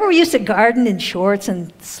 Remember we used to garden in shorts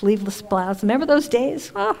and sleeveless blouse? Remember those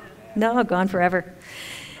days? Oh, no, gone forever.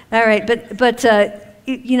 All right, but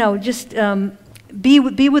you know, just be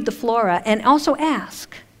with the flora and also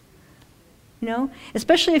ask. You know,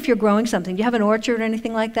 especially if you're growing something. Do you have an orchard or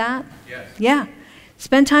anything like that? Yes. Yeah.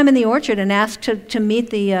 Spend time in the orchard and ask to meet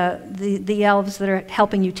the elves that are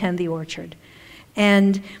helping you tend the orchard.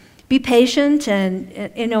 And be patient, and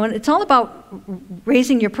you know, and it's all about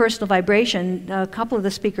raising your personal vibration. A couple of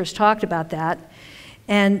the speakers talked about that.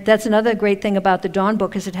 And that's another great thing about the Dawn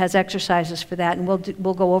book, is it has exercises for that, and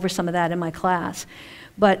we'll go over some of that in my class.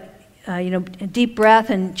 But you know, deep breath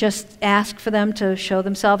and just ask for them to show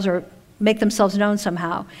themselves or make themselves known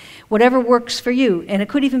somehow. Whatever works for you, and it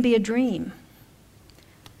could even be a dream.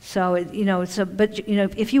 So, you know, but you know,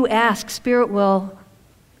 if you ask, Spirit will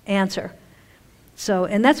answer. So,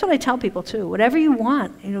 and that's what I tell people too. Whatever you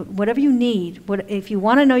want, you know, whatever you need, if you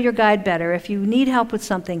want to know your guide better, if you need help with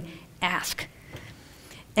something, ask.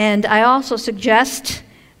 And I also suggest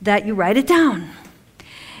that you write it down.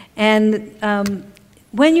 And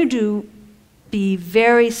when you do, be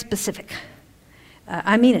very specific.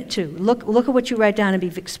 I mean it too. Look at what you write down and be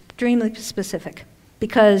extremely specific.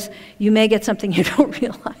 because you may get something you don't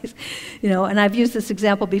realize. And I've used this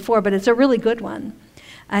example before, but it's a really good one.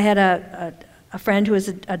 I had a friend who was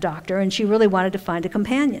a doctor, and she really wanted to find a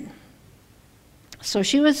companion. So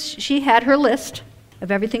she had her list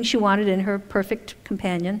of everything she wanted in her perfect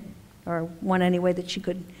companion, or one anyway that she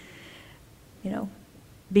could,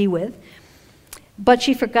 be with. But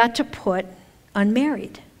she forgot to put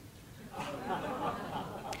unmarried.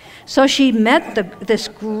 So she met this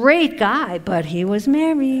great guy, but he was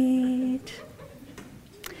married.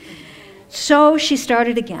 So she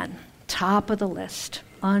started again, top of the list,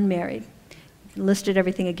 unmarried. Listed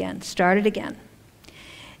everything again, started again.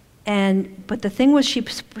 But the thing was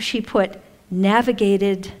she put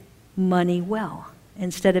navigated money well.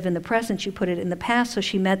 Instead of in the present, she put it in the past, so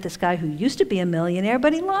she met this guy who used to be a millionaire,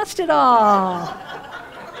 but he lost it all.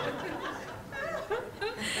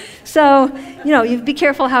 So, you be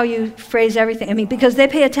careful how you phrase everything. Because they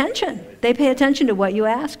pay attention. They pay attention to what you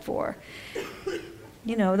ask for.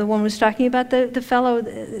 The one was talking about the fellow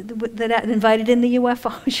that invited in the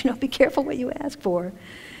UFOs. Be careful what you ask for.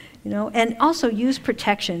 And also use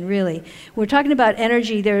protection, really. We're talking about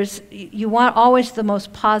energy. You want always the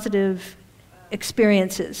most positive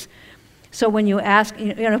experiences. So when you ask,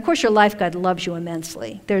 of course your life guide loves you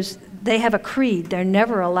immensely. They have a creed. They're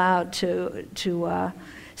never allowed to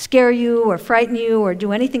scare you or frighten you or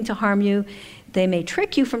do anything to harm you. They may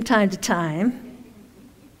trick you from time to time.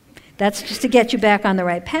 That's just to get you back on the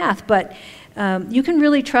right path. But you can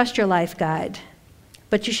really trust your life guide.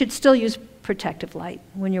 But you should still use protective light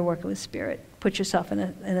when you're working with spirit. Put yourself in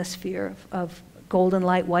a sphere of golden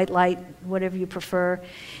light, white light, whatever you prefer,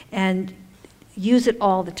 and use it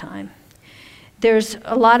all the time. There's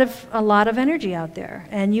a lot of energy out there,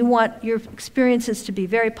 and you want your experiences to be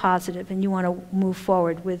very positive, and you want to move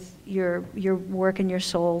forward with your work and your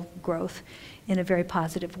soul growth in a very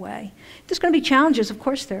positive way. There's going to be challenges, of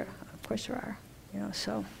course there are.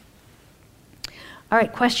 So. All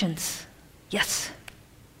right, questions? Yes.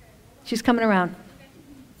 She's coming around.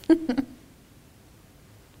 How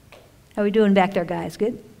we doing back there, guys?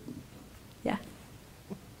 Good? Yeah.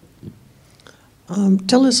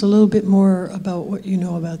 Tell us a little bit more about what you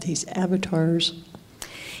know about these avatars.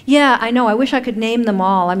 Yeah, I know. I wish I could name them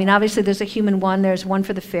all. Obviously there's a human one. There's one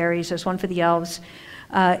for the fairies. There's one for the elves.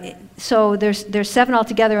 So there's 7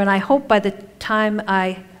 altogether, and I hope by the time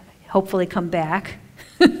I hopefully come back,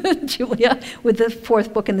 Julia, with the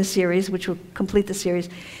 4th book in the series, which will complete the series,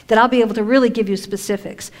 that I'll be able to really give you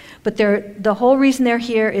specifics. But the whole reason they're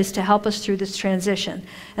here is to help us through this transition.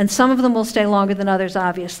 And some of them will stay longer than others,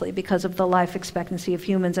 obviously, because of the life expectancy of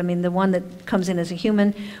humans. The one that comes in as a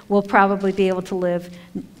human will probably be able to live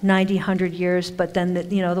 90, 100 years, but then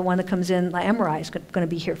the one that comes in, like Emerai, is going to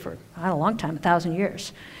be here for a long time, 1,000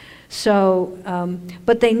 years. So,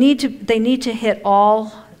 but they need to hit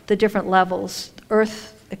all the different levels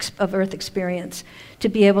of Earth experience to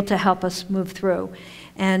be able to help us move through.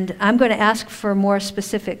 And I'm going to ask for more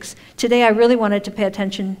specifics. Today I really wanted to pay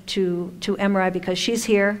attention to Emerai because she's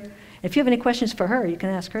here. If you have any questions for her, you can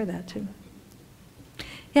ask her that too.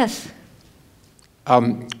 Yes?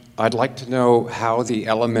 I'd like to know how the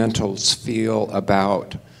elementals feel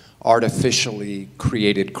about artificially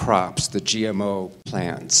created crops, the GMO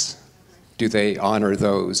plants. Do they honor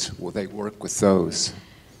those? Will they work with those?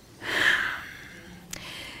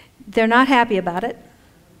 They're not happy about it,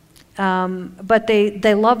 but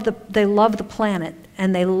they love the planet,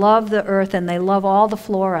 and they love the earth, and they love all the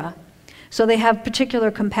flora. So they have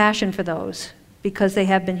particular compassion for those because they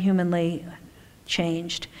have been humanly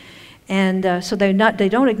changed, and so they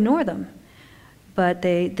don't ignore them, but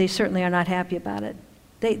they certainly are not happy about it.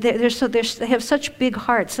 They have such big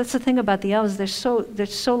hearts. That's the thing about the elves. They're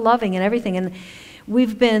so loving and everything, and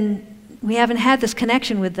we haven't had this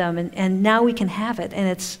connection with them, and now we can have it, and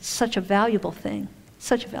it's such a valuable thing.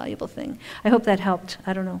 Such a valuable thing. I hope that helped.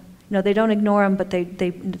 I don't know. No, they don't ignore them, but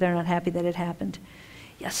they're not happy that it happened.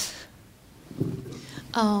 Yes.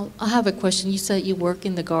 I have a question. You said you work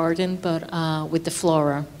in the garden, but with the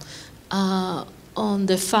flora. On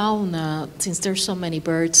the fauna, since there's so many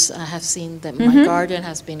birds, I have seen that my garden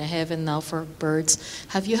has been a heaven now for birds.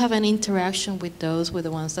 Have you had any interaction with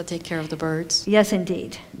the ones that take care of the birds? Yes,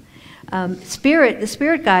 indeed. The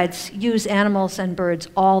spirit guides use animals and birds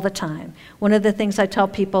all the time. One of the things I tell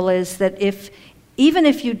people is that even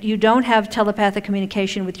if you don't have telepathic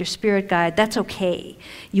communication with your spirit guide, that's okay.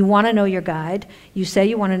 You want to know your guide. You say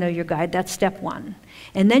you want to know your guide. That's step 1.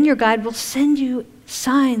 And then your guide will send you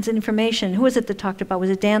signs and information. Who was it that talked about? Was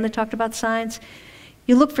it Dan that talked about signs?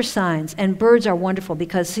 You look for signs, and birds are wonderful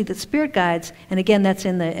because, see, the spirit guides, and again, that's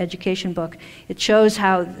in the education book, it shows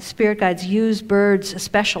how the spirit guides use birds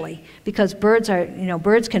especially because birds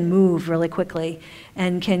can move really quickly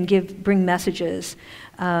and can bring messages.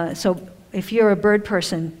 So if you're a bird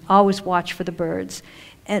person, always watch for the birds.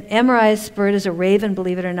 And Emerai's bird is a raven,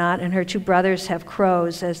 believe it or not, and her two brothers have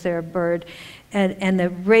crows as their bird. And the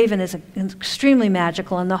raven is extremely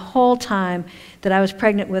magical, and the whole time that I was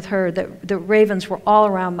pregnant with her, the ravens were all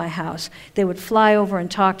around my house. They would fly over and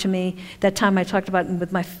talk to me. That time I talked about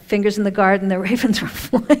with my fingers in the garden, the ravens were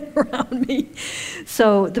flying around me.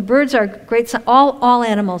 So the birds are great. All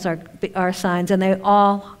animals are signs, and they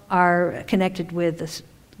all are connected with the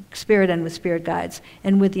spirit and with spirit guides,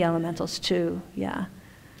 and with the elementals too, yeah.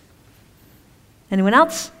 Anyone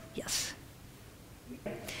else? Yes.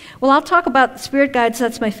 Well, I'll talk about spirit guides.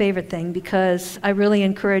 That's my favorite thing because I really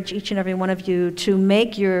encourage each and every one of you to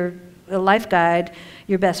make your life guide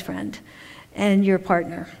your best friend and your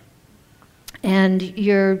partner. And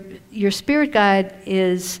your spirit guide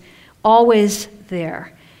is always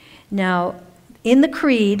there. Now, in the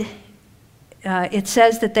creed, it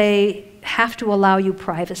says that they have to allow you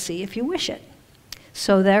privacy if you wish it.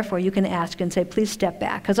 So therefore, you can ask and say, please step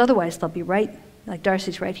back, because otherwise they'll be right, like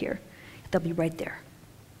Darcy's right here. They'll be right there.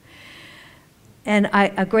 And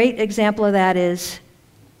a great example of that is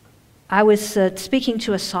I was speaking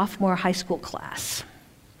to a sophomore high school class.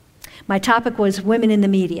 My topic was women in the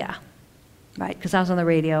media, right, because I was on the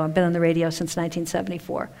radio. I've been on the radio since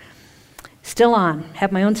 1974. Still on,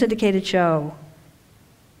 have my own syndicated show.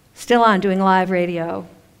 Still on, doing live radio,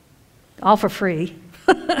 all for free.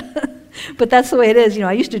 But that's the way it is.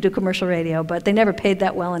 I used to do commercial radio, but they never paid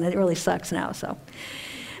that well, and it really sucks now, so.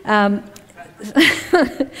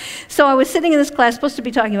 So I was sitting in this class, supposed to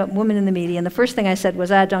be talking about women in the media, and the first thing I said was,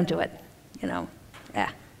 don't do it. Don't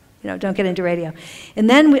get into radio. And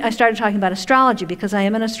then I started talking about astrology, because I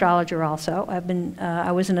am an astrologer also.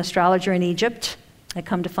 I was an astrologer in Egypt, I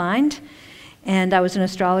come to find, and I was an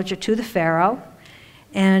astrologer to the Pharaoh,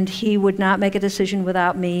 and he would not make a decision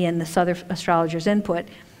without me and this other astrologer's input.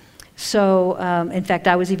 So, in fact,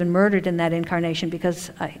 I was even murdered in that incarnation because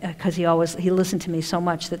he listened to me so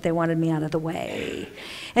much that they wanted me out of the way.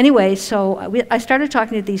 Anyway, so I started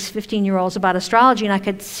talking to these 15-year-olds about astrology, and I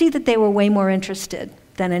could see that they were way more interested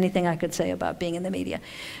than anything I could say about being in the media.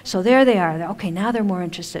 So there they are. Okay, now they're more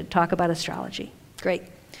interested. Talk about astrology. Great.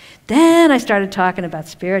 Then I started talking about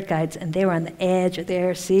spirit guides, and they were on the edge of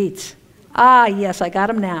their seats. Ah, yes, I got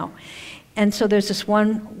them now. And so there's this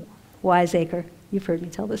one wiseacre. You've heard me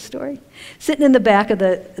tell this story. Sitting in the back of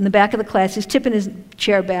the class, he's tipping his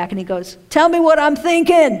chair back, and he goes, "Tell me what I'm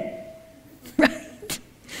thinking." Right?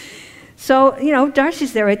 So,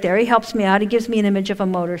 Darcy's there, right there. He helps me out. He gives me an image of a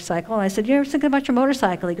motorcycle. And I said, "You ever thinking about your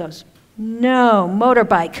motorcycle?" He goes, "No,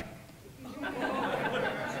 motorbike."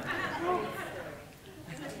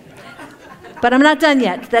 But I'm not done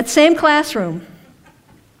yet. That same classroom.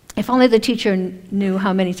 If only the teacher knew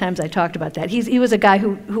how many times I talked about that. He was a guy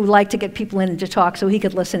who liked to get people in and to talk so he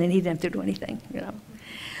could listen and he didn't have to do anything,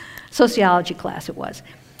 Sociology class it was.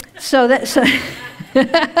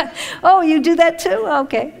 Oh, you do that too?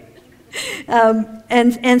 Okay.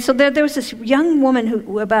 And so there was this young woman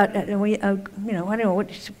who I don't know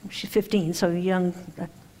what, she's 15, so a young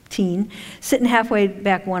teen, sitting halfway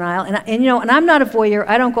back one aisle. And I'm not a voyeur.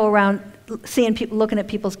 I don't go around seeing people, looking at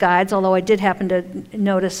people's guides, although I did happen to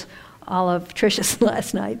notice all of Tricia's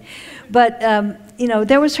last night. But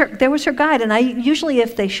there was her guide, and I usually,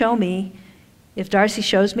 if Darcy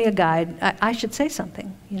shows me a guide, I should say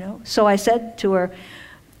something, So I said to her,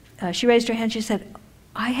 she raised her hand. She said,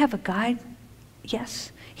 "I have a guide."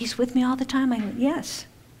 "Yes, he's with me all the time." I went, "Yes."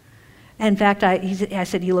 In fact, I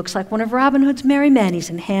said, "He looks like one of Robin Hood's merry men.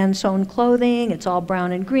 He's in hand-sewn clothing. It's all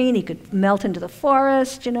brown and green. He could melt into the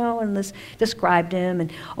forest, and this described him.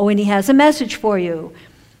 And he has a message for you.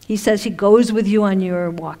 He says he goes with you on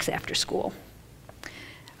your walks after school."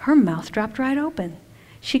 Her mouth dropped right open.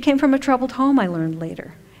 She came from a troubled home, I learned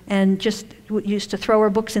later, and just used to throw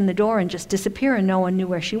her books in the door and just disappear, and no one knew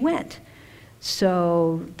where she went.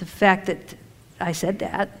 So the fact that I said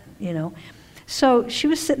that, So she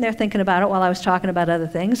was sitting there thinking about it while I was talking about other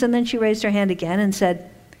things, and then she raised her hand again and said,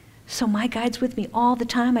 "So my guide's with me all the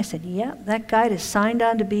time?" I said, "Yeah, that guide is signed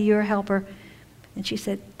on to be your helper." And she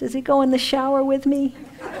said, "Does he go in the shower with me?"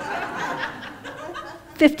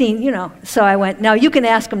 15, So I went, "No, you can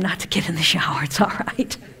ask him not to get in the shower. It's all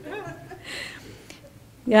right."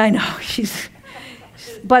 Yeah, I know.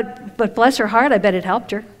 But bless her heart, I bet it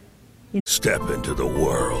helped her. Step into the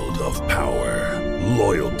world of power,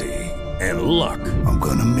 loyalty, and luck. I'm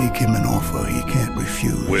gonna make him an offer he can't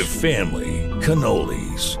refuse. With family,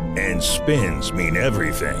 cannolis, and spins mean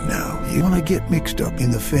everything. Now, you wanna get mixed up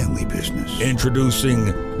in the family business. Introducing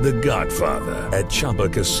The Godfather at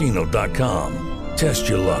ChumbaCasino.com. Test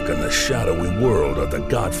your luck in the shadowy world of The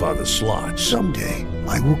Godfather slot. Someday,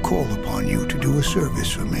 I will call upon you to do a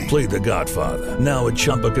service for me. Play The Godfather now at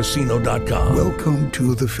ChumbaCasino.com. Welcome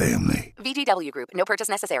to the family. VGW Group. No purchase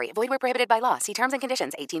necessary. Void where prohibited by law. See terms and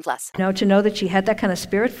conditions. 18+. To know that she had that kind of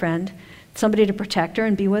spirit friend, somebody to protect her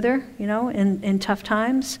and be with her, in tough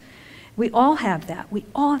times. We all have that.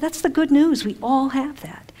 That's the good news. We all have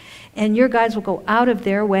that. And your guides will go out of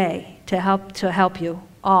their way to help you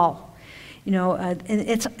all.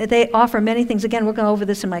 And they offer many things. Again, we're going over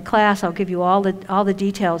this in my class. I'll give you all the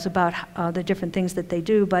details about the different things that they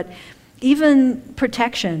do. But even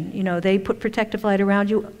protection, they put protective light around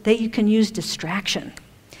you. You can use distraction.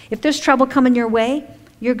 If there's trouble coming your way,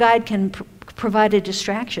 your guide can provide a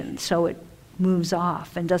distraction so it moves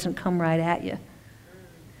off and doesn't come right at you.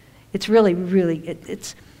 It's really,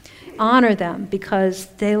 it's honor them because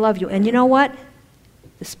they love you. And you know what?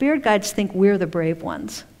 The spirit guides think we're the brave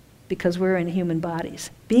ones, because we're in human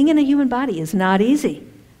bodies. Being in a human body is not easy,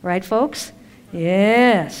 right, folks?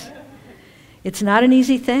 Yes. It's not an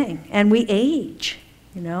easy thing. And we age,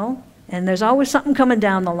 and there's always something coming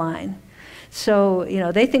down the line. So,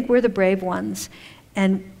 they think we're the brave ones.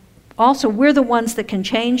 And also, we're the ones that can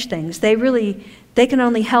change things. They can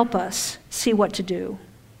only help us see what to do.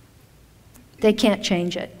 They can't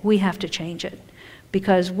change it. We have to change it.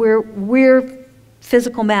 Because we're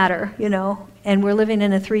physical matter, and we're living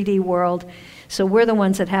in a 3D world, so we're the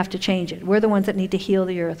ones that have to change it. We're the ones that need to heal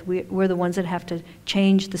the earth. We're the ones that have to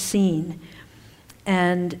change the scene.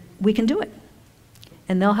 And we can do it.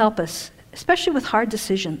 And they'll help us, especially with hard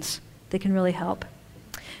decisions. They can really help.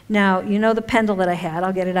 Now, the pendle that I had,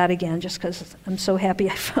 I'll get it out again just because I'm so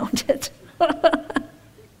happy I found it.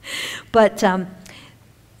 But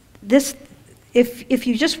if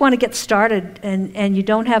you just want to get started and you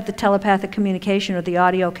don't have the telepathic communication or the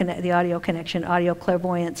audio connection, audio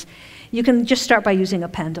clairvoyance, you can just start by using a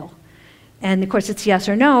pendle. And of course it's yes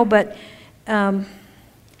or no, but I'll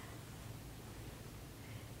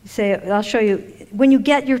show you. When you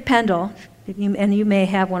get your pendle, and you may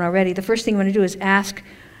have one already, the first thing you want to do is ask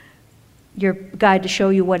your guide to show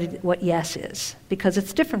you what yes is, because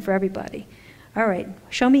it's different for everybody. All right,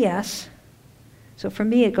 show me yes. So for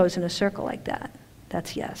me, it goes in a circle like that.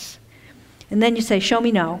 That's yes. And then you say, show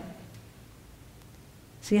me no.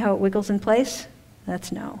 See how it wiggles in place?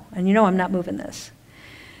 That's no. And I'm not moving this.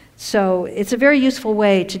 So it's a very useful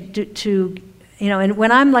way to and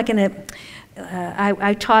when I'm like in a,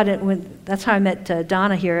 I taught it, that's how I met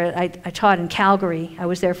Donna here. I taught in Calgary. I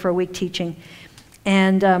was there for a week teaching.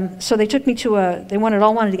 And so they took me to they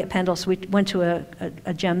all wanted to get pendles, so we went to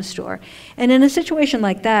a gem store. And in a situation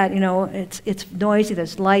like that, it's noisy,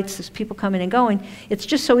 there's lights, there's people coming and going. It's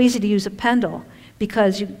just so easy to use a pendle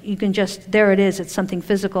because you can just, there it is, it's something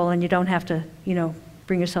physical and you don't have to,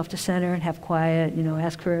 bring yourself to center and have quiet,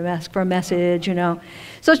 ask for a message, So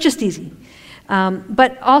it's just easy.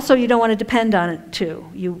 But also you don't want to depend on it too.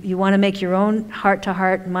 You want to make your own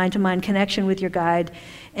heart-to-heart, mind-to-mind connection with your guide.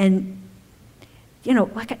 And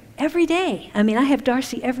like every day. I have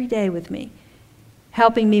Darcy every day with me,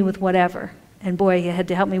 helping me with whatever. And boy, you had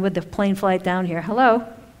to help me with the plane flight down here. Hello? Hi.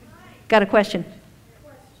 Got a question?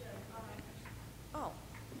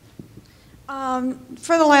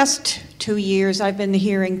 For the last 2 years, I've been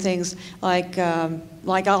hearing things like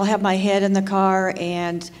I'll have my head in the car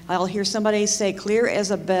and I'll hear somebody say clear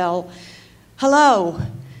as a bell, hello.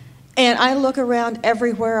 And I look around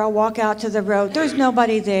everywhere. I'll walk out to the road. There's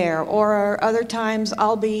nobody there. Or other times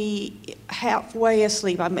I'll be halfway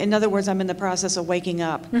asleep. In other words, I'm in the process of waking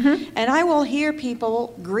up. Mm-hmm. And I will hear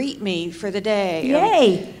people greet me for the day.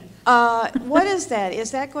 Yay! What is that?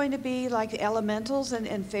 Is that going to be like elementals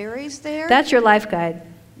and fairies there? That's your life guide.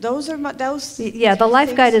 Those are those. Yeah, the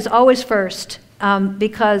life guide is always first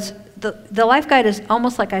because the life guide is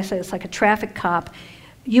almost like I said. It's like a traffic cop.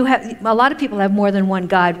 A lot of people have more than one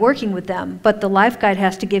guide working with them, but the life guide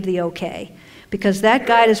has to give the okay because that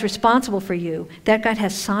guide is responsible for you. That guide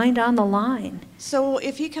has signed on the line. So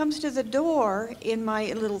if he comes to the door in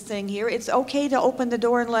my little thing here, it's okay to open the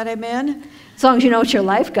door and let him in? As long as you know it's your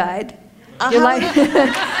life guide. Your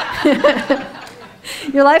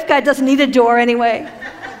life guide doesn't need a door anyway.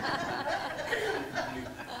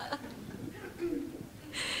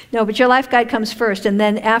 No, but your life guide comes first, and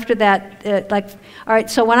then after that, all right,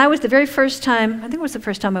 so when I was the very first time, I think it was the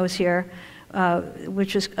first time I was here,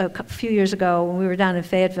 which was a few years ago when we were down in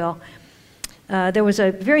Fayetteville, there was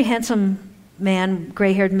a very handsome man,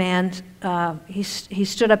 gray-haired man, he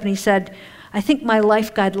stood up and he said, "I think my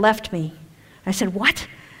life guide left me." I said, "What?"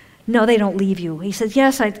 "No, they don't leave you." He said,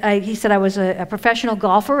 "Yes." He said, "I was a professional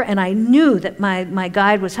golfer, and I knew that my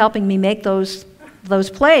guide was helping me make those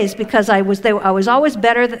plays because I was always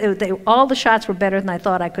better. All the shots were better than I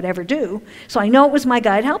thought I could ever do. So I know it was my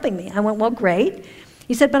guide helping me." I went, "Well, great."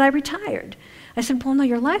 He said, "But I retired." I said, "Well, no,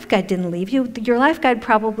 your life guide didn't leave you. Your life guide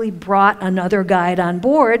probably brought another guide on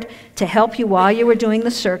board to help you while you were doing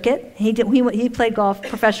the circuit." He played golf,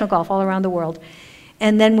 professional golf all around the world.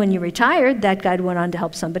 And then when you retired, that guide went on to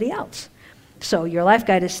help somebody else. So your life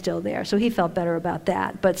guide is still there. So he felt better about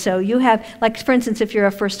that. But so you have, like for instance, if you're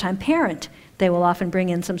a first-time parent, they will often bring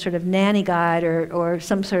in some sort of nanny guide or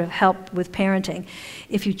some sort of help with parenting.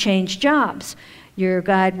 If you change jobs, your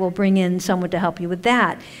guide will bring in someone to help you with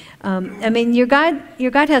that. I mean, your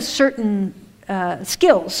guide has certain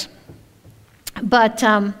skills, but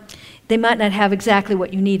they might not have exactly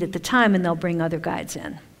what you need at the time, and they'll bring other guides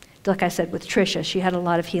in. Like I said with Tricia, she had a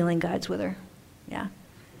lot of healing guides with her. Yeah.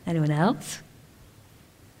 Anyone else?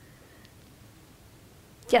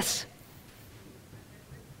 Yes.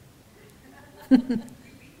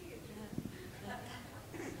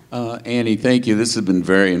 Annie, thank you. This has been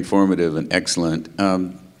very informative and excellent.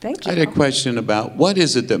 Thank you. I had a question about what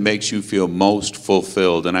is it that makes you feel most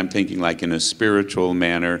fulfilled? And I'm thinking like in a spiritual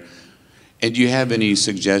manner. And do you have any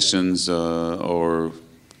suggestions or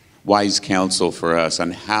wise counsel for us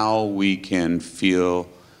on how we can feel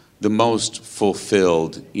the most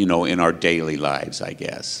fulfilled, in our daily lives, I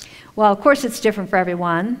guess? Well, of course, it's different for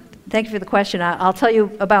everyone. Thank you for the question. I'll tell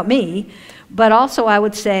you about me, but also I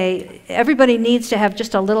would say everybody needs to have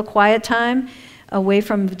just a little quiet time away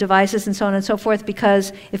from devices and so on and so forth,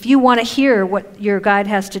 because if you want to hear what your guide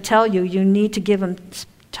has to tell you, you need to give them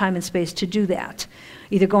time and space to do that.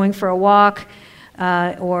 Either going for a walk,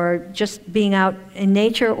 or just being out in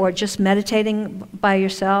nature, or just meditating by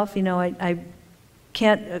yourself. I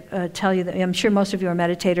can't tell you that. I'm sure most of you are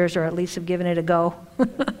meditators, or at least have given it a go.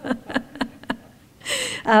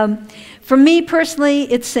 For me personally,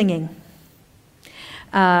 it's singing.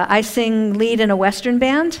 I sing lead in a Western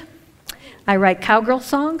band. I write cowgirl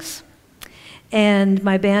songs, and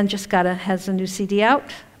my band just has a new CD out.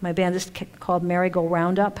 My band is called Marigold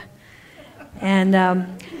Roundup, and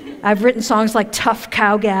I've written songs like Tough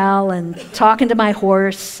Cowgal and Talking to My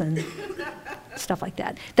Horse and stuff like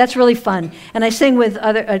that. That's really fun, and I sing with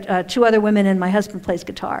two other women, and my husband plays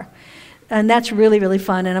guitar. And that's really, really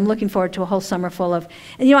fun, and I'm looking forward to a whole summer full of,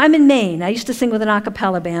 and I'm in Maine. I used to sing with an a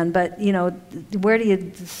cappella band, but where do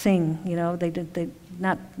you sing? They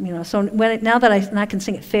not, so now that I can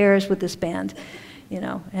sing at fairs with this band,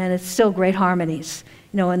 and it's still great harmonies,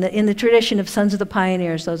 in the tradition of Sons of the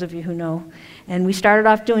Pioneers, those of you who know. And we started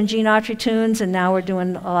off doing Gene Autry tunes, and now we're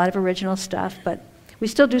doing a lot of original stuff, but we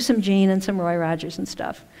still do some Gene and some Roy Rogers and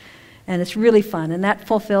stuff. And it's really fun, and that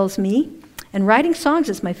fulfills me. And writing songs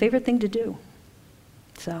is my favorite thing to do.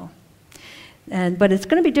 But it's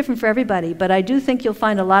going to be different for everybody. But I do think you'll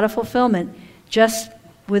find a lot of fulfillment just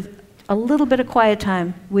with a little bit of quiet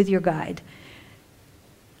time with your guide.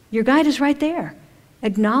 Your guide is right there.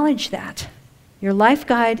 Acknowledge that. Your life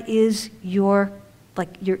guide is your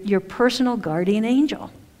personal guardian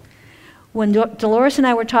angel. When Dolores and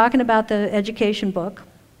I were talking about the education book,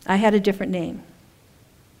 I had a different name.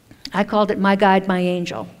 I called it My Guide, My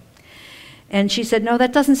Angel. And she said, "No,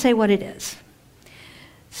 that doesn't say what it is."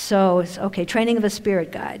 So it's okay, Training of a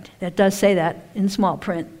Spirit Guide. That does say that in small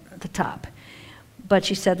print at the top. But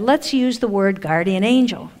she said, let's use the word guardian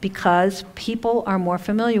angel because people are more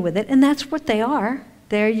familiar with it, and that's what they are.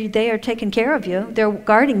 They are taking care of you. They're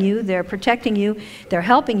guarding you. They're protecting you. They're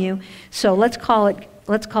helping you. So let's call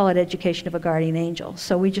it Education of a Guardian Angel.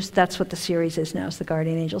 So that's what the series is now. It's the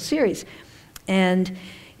Guardian Angel series. And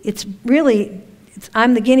it's really,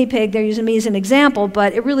 I'm the guinea pig. They're using me as an example,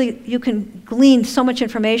 but you can glean so much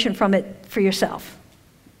information from it for yourself.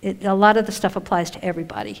 A lot of the stuff applies to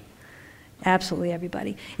everybody. Absolutely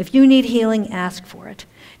everybody. If you need healing, ask for it.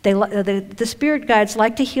 The spirit guides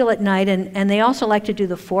like to heal at night, and they also like to do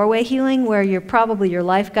the four-way healing, where your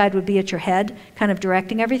life guide would be at your head, kind of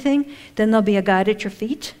directing everything. Then there'll be a guide at your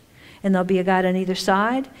feet, and there'll be a guide on either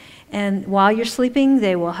side. And while you're sleeping,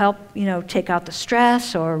 they will help, take out the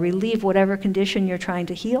stress or relieve whatever condition you're trying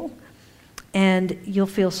to heal. And you'll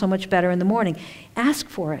feel so much better in the morning. Ask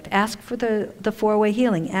for it. Ask for the four-way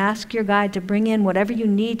healing. Ask your guide to bring in whatever you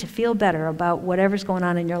need to feel better about whatever's going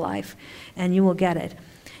on in your life, and you will get it.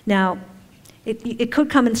 Now, it could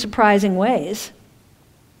come in surprising ways.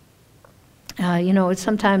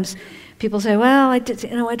 Sometimes people say, well, I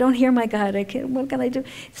don't hear my guide. What can I do?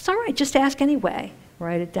 It's all right. Just ask anyway.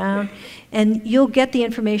 Write it down. And you'll get the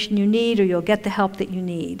information you need, or you'll get the help that you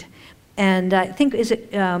need. And I think, is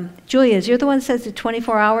it, Julia, is you're the one that says it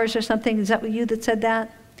 24 hours or something? Is that you that said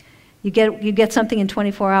that? You get something in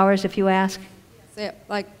 24 hours if you ask?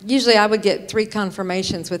 Like, usually I would get 3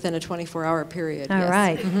 confirmations within a 24-hour period. All yes.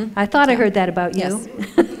 right. Mm-hmm. I thought I heard that about you. Yes.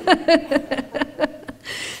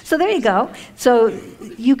 So there you go. So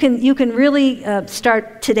you can really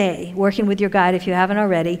start today working with your guide if you haven't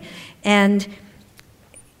already. And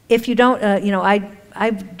if you don't,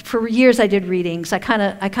 I for years I did readings. I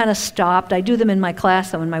kind of stopped. I do them in my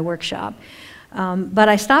class though, in my workshop. But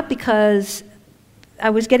I stopped because I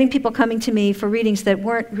was getting people coming to me for readings that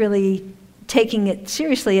weren't really taking it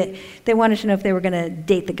seriously. They wanted to know if they were going to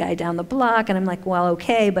date the guy down the block, and I'm like, well,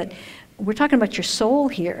 okay, but we're talking about your soul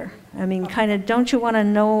here. I mean, kind of, don't you want to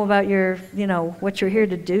know about your, what you're here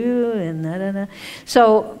to do, and da-da-da.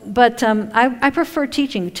 So, but I prefer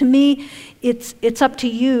teaching. To me, it's up to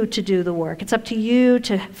you to do the work. It's up to you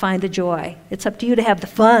to find the joy. It's up to you to have the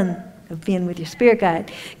fun of being with your spirit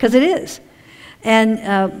guide, because it is.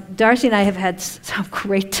 And Darcy and I have had some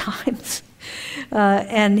great times.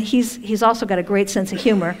 And he's also got a great sense of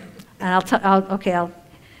humor. And I'll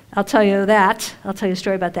tell you that. I'll tell you a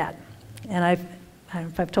story about that. And I don't know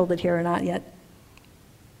if I've told it here or not yet.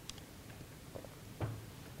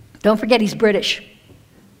 Don't forget he's British.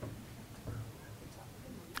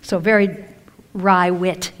 So very wry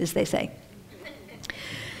wit, as they say.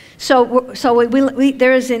 So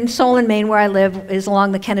there is in Solon, Maine, where I live, is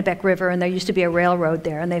along the Kennebec River, and there used to be a railroad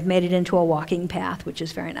there, and they've made it into a walking path, which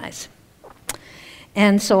is very nice.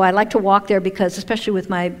 And so I like to walk there because, especially with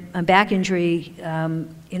my back injury,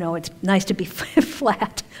 it's nice to be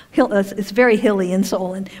flat. It's very hilly in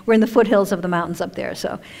Solon. We're in the foothills of the mountains up there.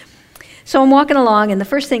 So I'm walking along, and the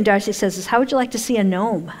first thing Darcy says is, "How would you like to see a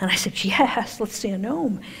gnome?" And I said, "Yes, let's see a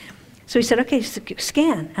gnome." So he said, "Okay,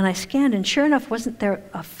 scan." And I scanned, and sure enough, wasn't there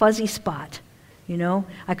a fuzzy spot?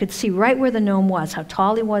 I could see right where the gnome was, how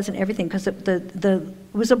tall he was and everything, because there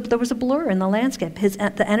was a blur in the landscape.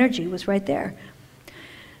 The energy was right there.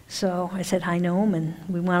 So I said, "Hi, gnome," and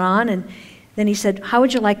we went on, and then he said, "How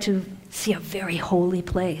would you like to see a very holy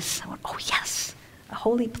place?" I went, "Oh, yes, a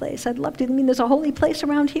holy place. I'd love to. I mean, there's a holy place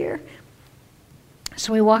around here."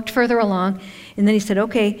 So we walked further along, and then he said,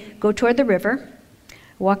 "Okay, go toward the river."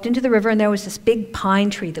 Walked into the river, and there was this big pine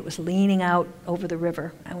tree that was leaning out over the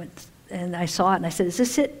river. I went, and I saw it, and I said, "Is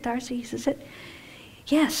this it, Darcy? Is this it?"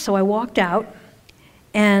 "Yes." So I walked out,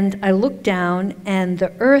 and I looked down, and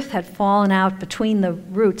the earth had fallen out between the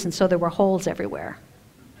roots, and so there were holes everywhere.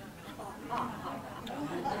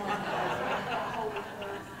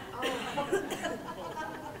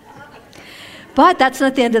 But that's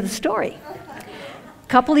not the end of the story. A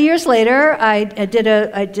couple of years later, I did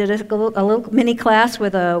a little mini class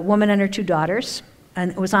with a woman and her 2 daughters,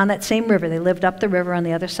 and it was on that same river. They lived up the river on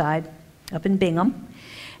the other side, up in Bingham.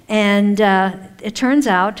 And it turns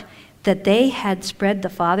out that they had spread the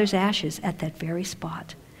father's ashes at that very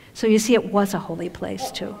spot. So you see, it was a holy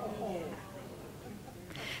place too.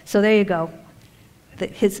 So there you go.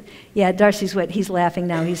 Darcy's he's laughing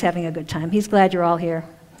now. He's having a good time. He's glad you're all here.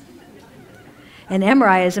 And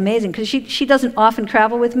Emerai is amazing because she doesn't often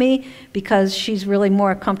travel with me because she's really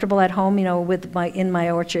more comfortable at home, in my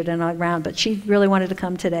orchard and around. But she really wanted to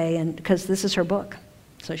come today, and because this is her book,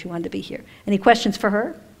 so she wanted to be here. Any questions for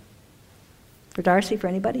her? For Darcy? For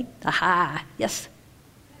anybody? Aha! Yes.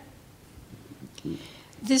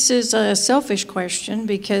 This is a selfish question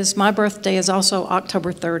because my birthday is also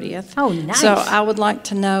October 30th. Oh, nice. So I would like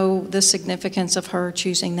to know the significance of her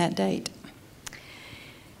choosing that date.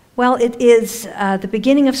 Well, it is the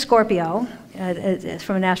beginning of Scorpio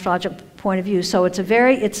from an astrological point of view. So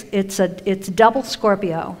it's double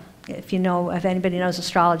Scorpio. If anybody knows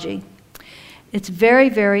astrology, it's very,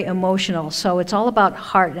 very emotional. So it's all about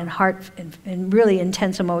heart and really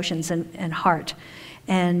intense emotions and heart.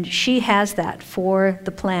 And she has that for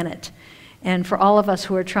the planet, and for all of us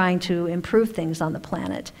who are trying to improve things on the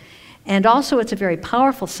planet. And also, it's a very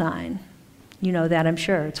powerful sign. You know that, I'm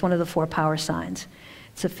sure. It's one of the 4 power signs.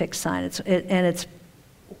 It's a fixed sign. It's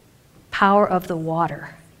power of the water.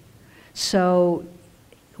 So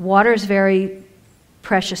water is very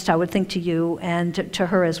precious, I would think, to you and to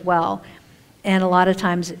her as well. And a lot of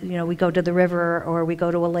times, we go to the river or we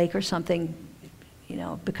go to a lake or something,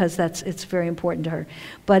 because it's very important to her.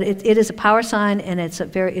 But it is a power sign, and it's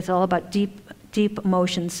all about deep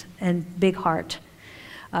emotions and big heart.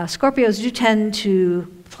 Scorpios do tend to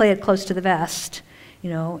play it close to the vest.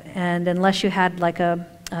 And unless you had like a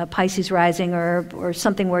Pisces rising or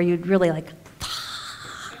something where you'd really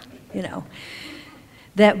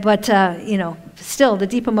But you know, still the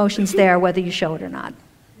deep emotion's there whether you show it or not.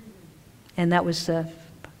 And that was,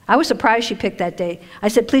 I was surprised she picked that date. I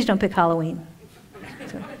said, please don't pick Halloween.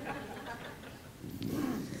 So.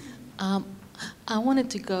 I wanted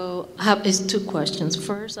to go, it's 2 questions.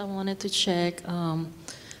 First, I wanted to check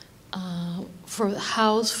for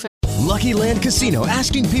house. Lucky Land Casino,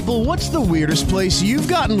 asking people, what's the weirdest place you've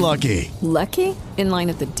gotten lucky? Lucky? In line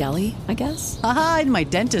at the deli, I guess? Aha, in my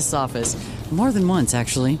dentist's office. More than once,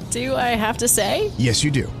 actually. Do I have to say? Yes,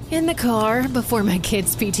 you do. In the car before my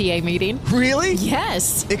kids' PTA meeting. Really?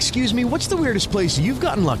 Yes. Excuse me, what's the weirdest place you've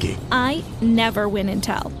gotten lucky? I never win and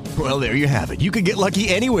tell. Well, there you have it. You can get lucky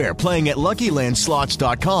anywhere, playing at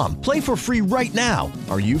LuckyLandSlots.com. Play for free right now.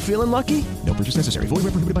 Are you feeling lucky? No purchase necessary. Void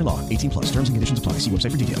where prohibited by law. 18+. Terms and conditions apply. See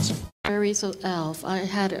website for details. Fairies of Elf.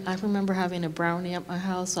 I remember having a brownie at my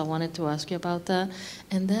house. So I wanted to ask you about that.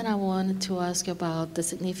 And then I wanted to ask you about the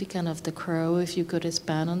significance of the crow, if you could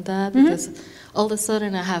expand on that, because all of a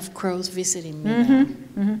sudden I have crows visiting me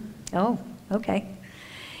now. Oh, okay.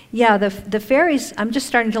 Yeah, the fairies, I'm just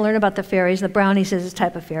starting to learn about the fairies. The brownies is a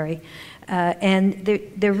type of fairy. And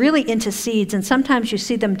they're really into seeds, and sometimes you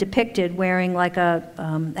see them depicted wearing like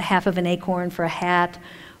a half of an acorn for a hat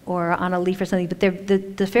or on a leaf or something, but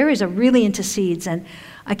the fairies are really into seeds, and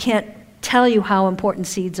I can't tell you how important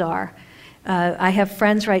seeds are. I have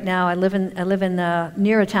friends right now. I live in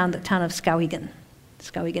near the town of Skowhegan,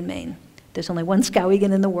 Maine. There's only one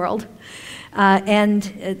Skowhegan in the world, yeah,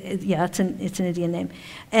 it's an Indian name.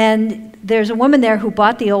 And there's a woman there who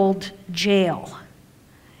bought the old jail,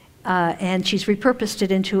 and she's repurposed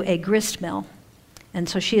it into a grist mill, and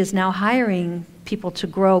so she is now hiring people to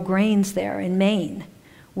grow grains there in Maine,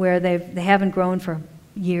 where they haven't grown for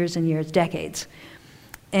years and years, decades.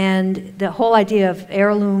 And the whole idea of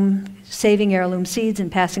saving heirloom seeds and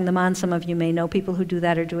passing them on, some of you may know people who do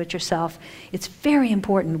that or do it yourself. It's very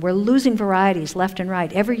important. We're losing varieties left and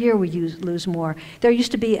right. Every year we lose more. There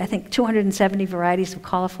used to be, I think, 270 varieties of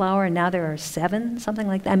cauliflower, and now there are 7, something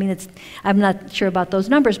like that. I mean, I'm not sure about those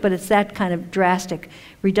numbers, but it's that kind of drastic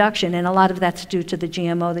reduction, and a lot of that's due to the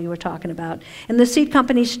GMO that you were talking about. And the seed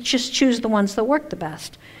companies just choose the ones that work the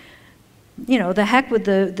best. You know, the heck with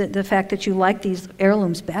the fact that you like these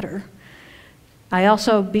heirlooms better. I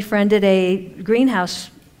also befriended a greenhouse.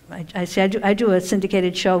 I do a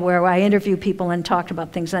syndicated show where I interview people and talked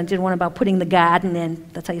about things. I did one about putting the garden in.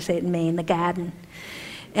 That's how you say it in Maine, the garden.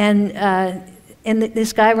 And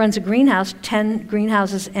this guy runs a greenhouse, 10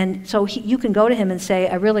 greenhouses, and so you can go to him and say,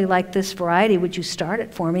 I really like this variety, would you start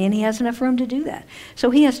it for me? And he has enough room to do that. So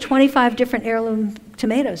he has 25 different heirloom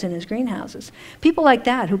tomatoes in his greenhouses. People like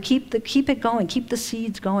that who keep it going, keep the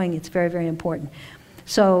seeds going, it's very, very important.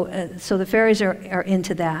 So the fairies are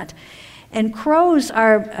into that. And crows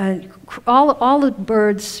are, all the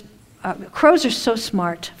birds, crows are so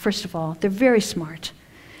smart, first of all. They're very smart.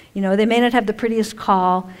 You know, they may not have the prettiest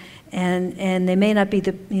call, and they may not be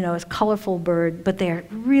the as colorful bird, but they're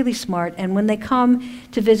really smart. And when they come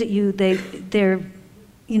to visit you, they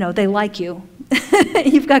like you.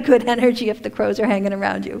 You've got good energy if the crows are hanging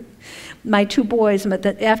around you. My 2 boys,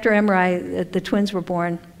 after Emery, the twins were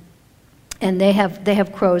born, and they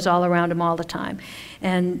have crows all around them all the time.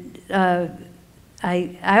 And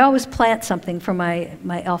I always plant something for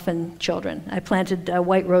my elfin children. I planted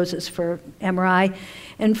white roses for Emery,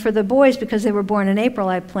 and for the boys, because they were born in April,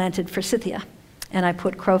 I planted forsythia, and I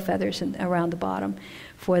put crow feathers around the bottom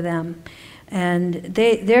for them. And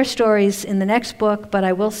their stories in the next book, but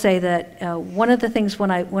I will say that one of the things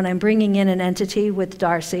when I'm bringing in an entity with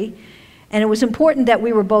Darcy, and it was important that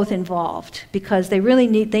we were both involved, because they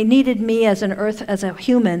needed me as an earth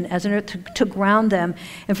to ground them,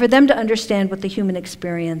 and for them to understand what the human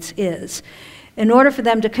experience is. In order for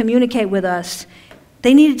them to communicate with us,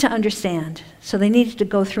 they needed to understand. So they needed to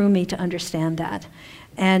go through me to understand that.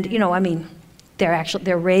 And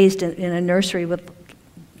they're raised in a nursery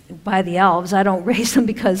by the elves. I don't raise them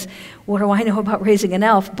because what do I know about raising an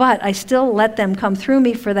elf? But I still let them come through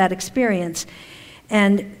me for that experience.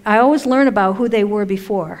 And I always learn about who they were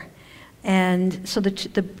before. And so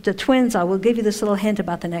the twins, I will give you this little hint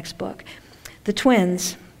about the next book. The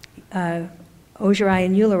twins, Ogieri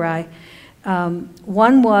and Ulirai,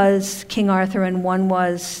 one was King Arthur and one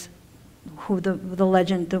was the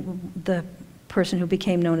legend, the person who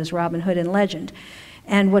became known as Robin Hood in legend.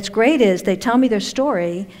 And what's great is they tell me their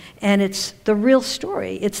story, and it's the real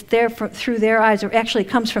story. It's there through their eyes, or actually it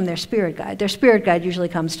comes from their spirit guide. Their spirit guide usually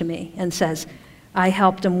comes to me and says, I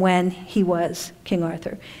helped him when he was King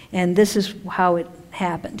Arthur, and this is how it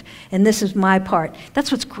happened, and this is my part.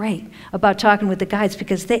 That's what's great about talking with the guides,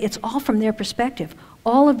 because it's all from their perspective.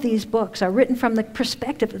 All of these books are written from the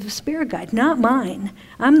perspective of the spirit guide, not mine.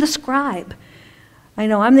 I'm the scribe. I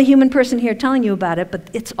know I'm the human person here telling you about it, but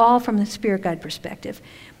it's all from the spirit guide perspective.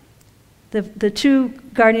 The two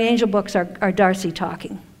guardian angel books are Darcy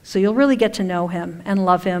talking, so you'll really get to know him and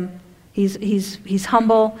love him. He's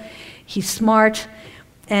humble, he's smart,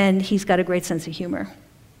 and he's got a great sense of humor.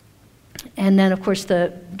 And then, of course,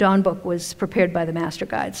 the Dawn book was prepared by the Master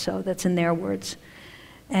Guides, so that's in their words.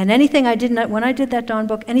 And anything when I did that Dawn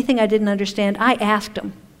book, anything I didn't understand, I asked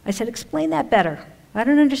them. I said, explain that better. I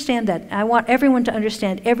don't understand that. I want everyone to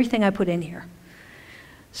understand everything I put in here.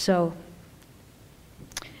 So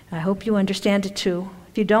I hope you understand it too.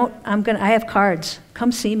 If you don't, I have cards.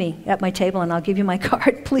 Come see me at my table and I'll give you my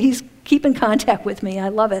card. Please keep in contact with me. I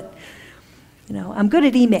love it. I'm good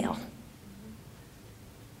at email.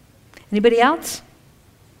 Anybody else?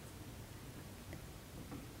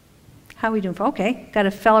 How are we doing? Okay, got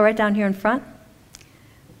a fellow right down here in front.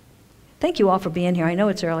 Thank you all for being here. I know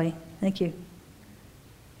it's early. Thank you.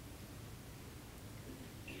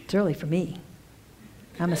 It's early for me.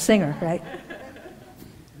 I'm a singer, right?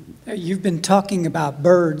 You've been talking about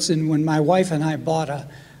birds, and when my wife and I bought a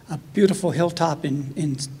beautiful hilltop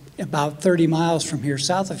in about 30 miles from here,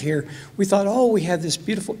 south of here, we thought, we have this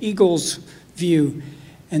beautiful eagle's view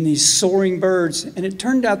and these soaring birds, and it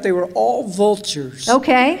turned out they were all vultures.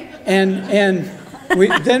 Okay. And we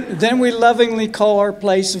then we lovingly call our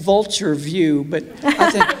place Vulture View, but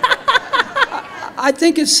I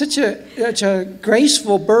think it's such a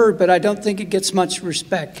graceful bird, but I don't think it gets much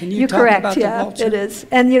respect. Can you talk about the vulture? It is.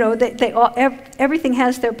 And they all, everything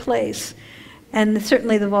has their place, and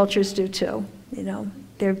certainly the vultures do too.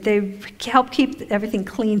 They help keep everything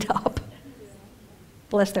cleaned up.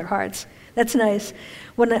 Bless their hearts. That's nice.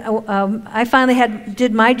 When I finally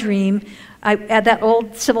did my dream, at that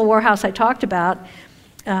old Civil War house I talked about,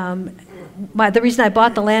 the reason I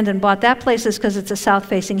bought the land and bought that place is because it's a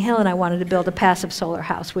south-facing hill, and I wanted to build a passive solar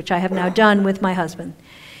house, which I have now done with my husband.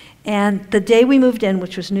 And the day we moved in,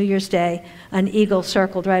 which was New Year's Day, an eagle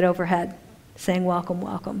circled right overhead, saying, "Welcome,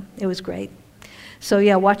 welcome." It was great. So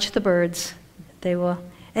yeah, watch the birds. They will.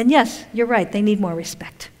 And yes, you're right. They need more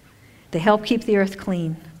respect. They help keep the earth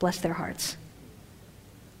clean. Bless their hearts.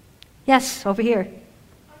 Yes, over here.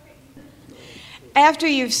 After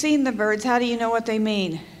you've seen the birds, how do you know what they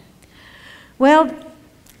mean? Well,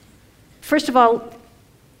 first of all,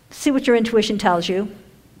 see what your intuition tells you.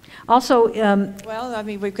 Also,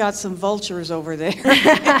 we've got some vultures over there.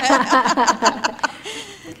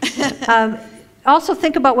 Also,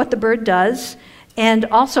 think about what the bird does, and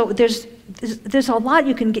also there's a lot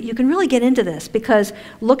you can get. You can really get into this because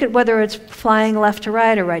look at whether it's flying left to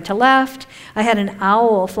right or right to left. I had an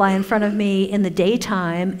owl fly in front of me in the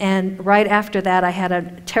daytime, and right after that, I had a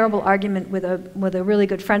terrible argument with a really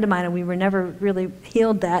good friend of mine, and we were never really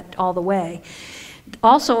healed that all the way.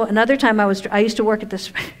 Also, another time I used to work at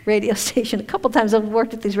this radio station. A couple times I've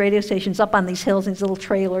worked at these radio stations up on these hills, these little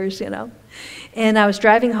trailers, And I was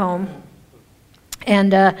driving home,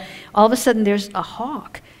 and all of a sudden there's a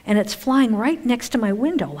hawk, and it's flying right next to my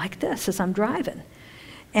window like this as I'm driving.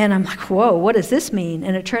 And I'm like, whoa, what does this mean?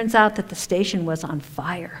 And it turns out that the station was on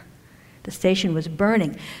fire. The station was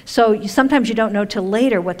burning. So sometimes you don't know till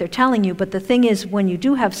later what they're telling you, but the thing is, when you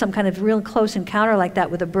do have some kind of real close encounter like that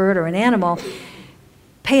with a bird or an animal,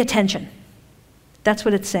 pay attention. That's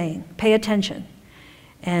what it's saying. Pay attention.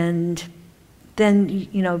 And then,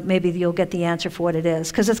 maybe you'll get the answer for what it is,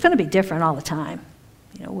 because it's going to be different all the time,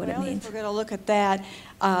 what it means. If we're going to look at that,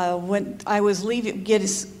 when I was leaving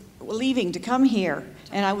to come here,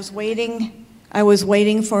 and I was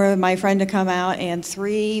waiting for my friend to come out, and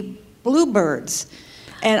 3 bluebirds,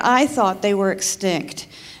 and I thought they were extinct.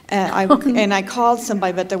 And I called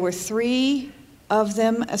somebody, but there were 3 of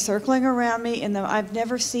them circling around me, and I've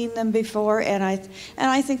never seen them before, and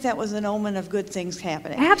I think that was an omen of good things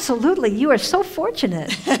happening. Absolutely, you are so fortunate,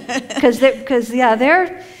 because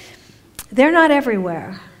they're not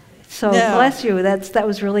everywhere. So no. Bless you. That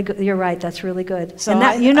was really good. You're right. That's really good. So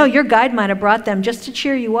and your guide might have brought them just to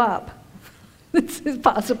cheer you up. It's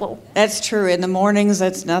possible. That's true. In the mornings,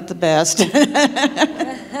 that's not the best.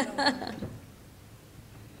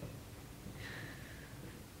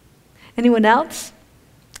 Anyone else?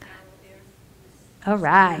 All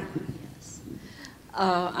right.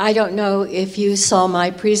 I don't know if you saw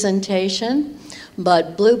my presentation,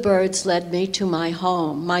 but bluebirds led me to my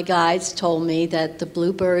home. My guides told me that the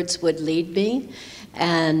bluebirds would lead me,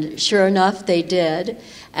 and sure enough, they did.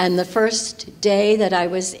 And the first day that I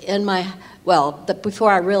was in my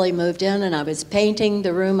before I really moved in, and I was painting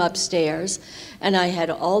the room upstairs, and I had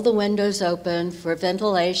all the windows open for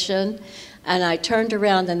ventilation, and I turned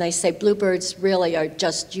around, and they say bluebirds really are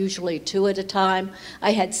just usually 2 at a time.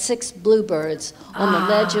 I had 6 bluebirds on the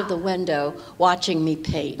ledge of the window watching me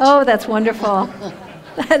paint. Oh, that's wonderful.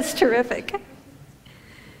 That's terrific.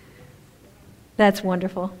 That's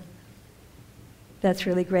wonderful. That's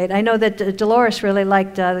really great. I know that Dolores really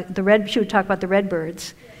liked she would talk about the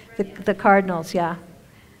redbirds, the cardinals, yeah.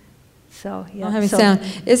 So, yeah. I'll have you sound.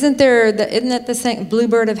 Isn't that the saying,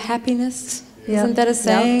 bluebird of happiness? Yeah. Isn't that a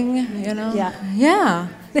saying? Yeah. You know? Yeah.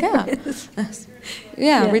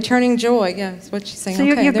 Yeah, returning joy. Yeah, that's what she's saying. So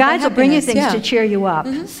okay, your guides will bring you things happiness, to cheer you up.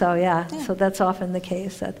 So so that's often the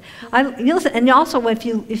case. And also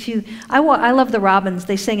I love the robins.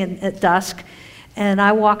 They sing at dusk, and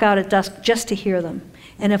I walk out at dusk just to hear them.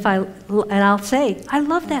 And I'll say, I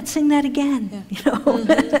love that. Sing that again. You know,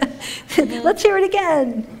 let's hear it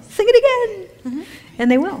again. Sing it again,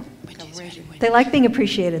 and they will. They like being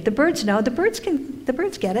appreciated. The birds know. The birds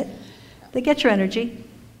get it. They get your energy.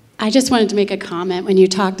 I just wanted to make a comment. When you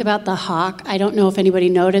talked about the hawk, I don't know if anybody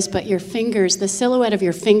noticed, but your fingers, the silhouette of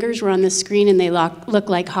your fingers were on the screen, and they look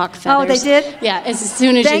like hawk feathers. Oh, they did? Yeah, as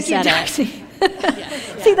soon as you said Darcy.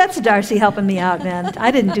 See, that's Darcy helping me out, man.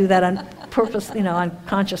 I didn't do that on purpose,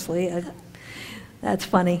 unconsciously. That's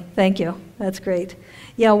funny. Thank you. That's great.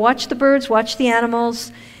 Yeah, watch the birds, watch the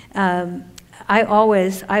animals. I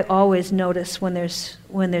always notice when there's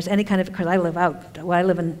any kind of, because I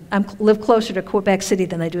live closer to Quebec City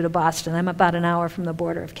than I do to Boston. I'm about an hour from the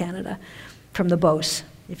border of Canada, from the Beauce,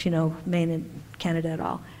 if you know Maine and Canada at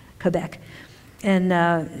all, Quebec, and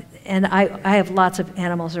I have lots of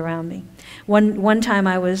animals around me. One time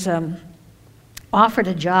I was offered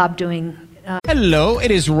a job doing. Hello, it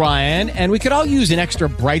is Ryan, and we could all use an extra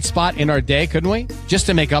bright spot in our day, couldn't we? Just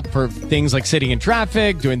to make up for things like sitting in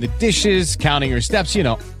traffic, doing the dishes, counting your steps,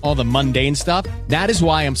 all the mundane stuff. That is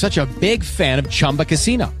why I'm such a big fan of Chumba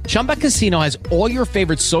Casino. Chumba Casino has all your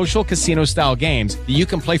favorite social casino-style games that you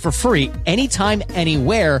can play for free anytime,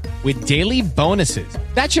 anywhere with daily bonuses.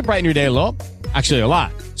 That should brighten your day a little. Actually, a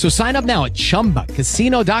lot. So sign up now at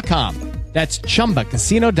ChumbaCasino.com. That's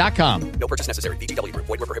ChumbaCasino.com. No purchase necessary. VGW Group.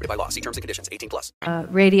 Void where prohibited by law. See terms and conditions. 18+.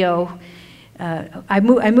 Radio. I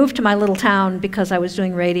moved to my little town because I was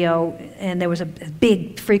doing radio, and there was a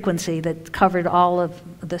big frequency that covered all of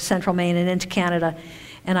the central Maine and into Canada,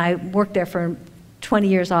 and I worked there for 20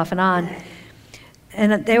 years off and on.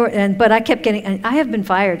 But I kept getting. I have been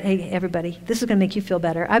fired. Hey, everybody, this is going to make you feel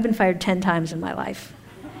better. I've been fired 10 times in my life.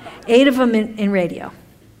 8 of them in radio.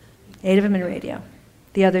 8 of them in radio.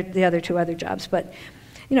 The other 2 other jobs, but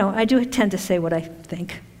I do tend to say what I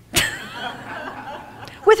think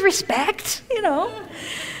with respect,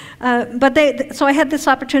 But so I had this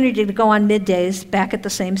opportunity to go on middays back at the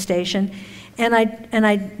same station, and I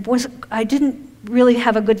didn't really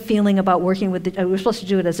have a good feeling about working with. We were supposed to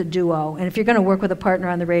do it as a duo, and if you're going to work with a partner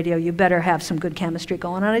on the radio, you better have some good chemistry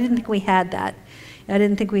going on. I didn't think we had that.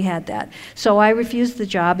 So I refused the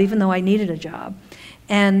job, even though I needed a job.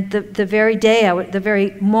 And the very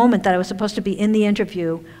very moment that I was supposed to be in the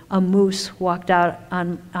interview, a moose walked out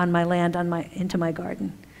on my land, into my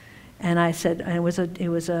garden, and I said, and it was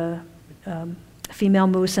a female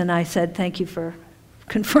moose, and I said, thank you for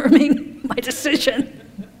confirming my decision.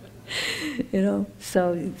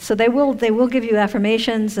 So they will give you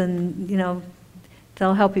affirmations, and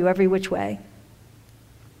they'll help you every which way.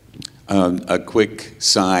 A quick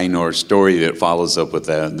sign or story that follows up with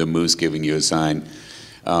the moose giving you a sign.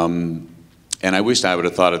 And I wished I would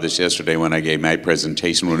have thought of this yesterday when I gave my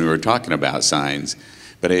presentation when we were talking about signs,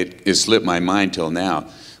 but it slipped my mind till now.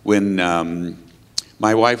 When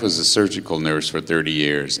my wife was a surgical nurse for 30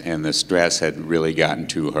 years, and the stress had really gotten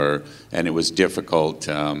to her, and it was difficult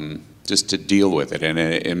just to deal with it, and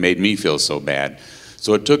it made me feel so bad.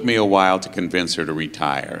 So it took me a while to convince her to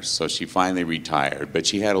retire. So she finally retired, but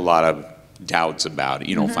she had a lot of doubts about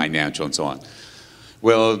it, financial and so on.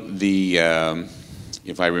 Well,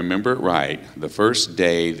 if I remember it right, the first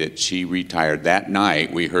day that she retired, that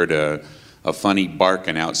night we heard a funny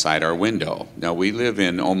barking outside our window. Now, we live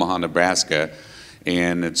in Omaha, Nebraska,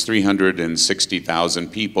 and it's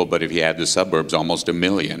 360,000 people, but if you add the suburbs, almost 1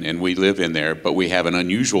 million. And we live in there, but we have an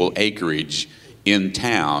unusual acreage in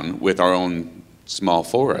town with our own small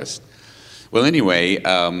forest. Well, anyway,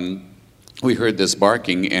 we heard this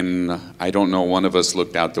barking, and I don't know, one of us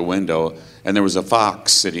looked out the window, and there was a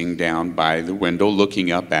fox sitting down by the window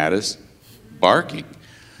looking up at us, barking.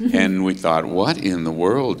 And we thought, what in the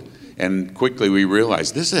world? And quickly we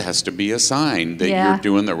realized this has to be a sign that you're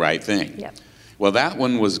doing the right thing. Yep. Well, that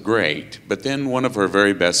one was great, but then one of her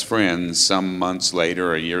very best friends, some months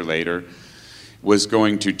later, a year later, was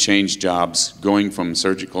going to change jobs, going from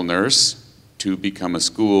surgical nurse to become a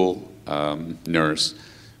school nurse.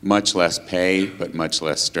 Much less pay, but much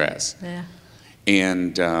less stress. Yeah.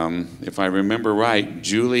 And if I remember right,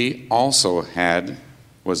 Julie also had,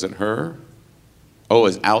 was it her? Oh, it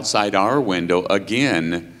was outside our window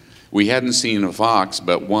again. We hadn't seen a fox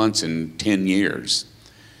but once in 10 years.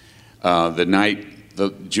 The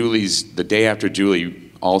day after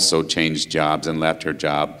Julie also changed jobs and left her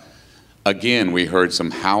job, again, we heard some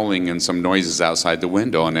howling and some noises outside the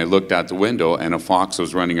window, and I looked out the window, and a fox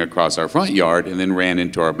was running across our front yard and then ran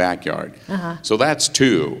into our backyard. Uh-huh. So that's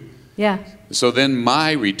two. Yeah. So then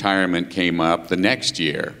my retirement came up the next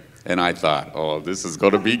year, and I thought, oh, this is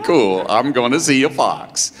going to be cool. I'm going to see a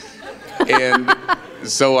fox. And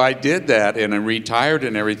so I did that, and I retired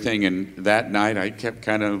and everything, and that night I kept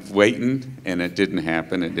kind of waiting, and it didn't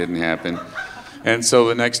happen. And so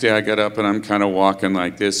the next day I got up and I'm kind of walking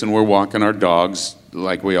like this, and we're walking our dogs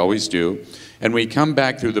like we always do. And we come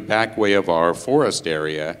back through the back way of our forest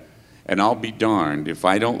area, and I'll be darned if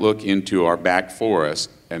I don't look into our back forest,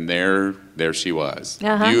 and there she was.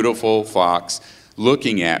 Uh-huh. Beautiful fox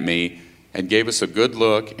looking at me, and gave us a good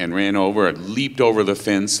look and ran over and leaped over the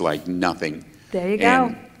fence like nothing. There you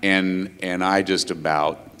go. And I just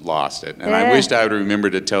about lost it. And Yeah. I wished I would remember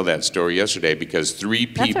to tell that story yesterday, because 3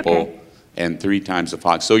 people... okay. And 3 times the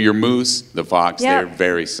fox. So your moose, the fox, Yep. they're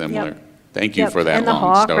very similar. Yep. Thank you Yep. for that and the long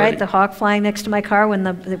hawk, story. right? The hawk flying next to my car when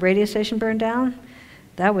the radio station burned down.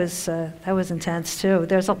 That was intense too.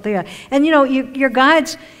 And you know, your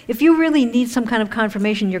guides. If you really need some kind of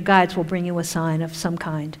confirmation, your guides will bring you a sign of some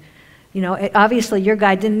kind. You know, obviously your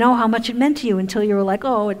guide didn't know how much it meant to you until you were like,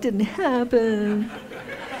 oh, it didn't happen.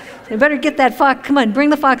 You better get that fox. Come on, bring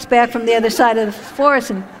the fox back from the other side of the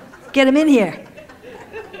forest and get him in here.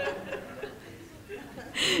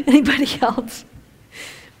 Anybody else?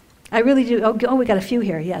 I really do. Oh, we got a few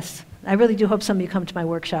here, yes. I really do hope some of you come to my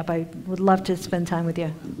workshop. I would love to spend time with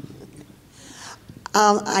you.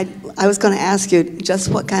 I was going to ask you just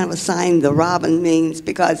what kind of a sign the robin means,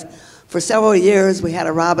 because for several years we had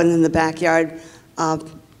a robin in the backyard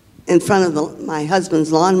in front of my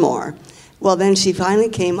husband's lawnmower. Well, then she finally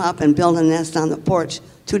came up and built a nest on the porch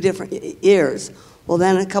 2 different years. Well,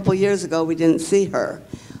 then a couple years ago we didn't see her.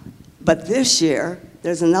 But this year,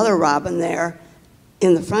 there's another robin there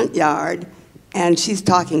in the front yard, and she's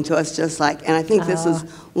talking to us just like, and I think this is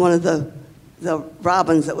one of the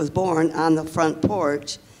robins that was born on the front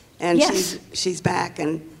porch, and Yes. she's back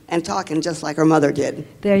and talking just like her mother did.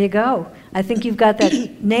 There you go. I think you've got that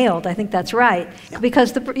nailed. I think that's right.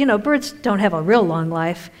 Because birds don't have a real long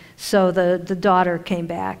life, so the daughter came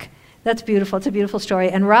back. That's beautiful. It's a beautiful story.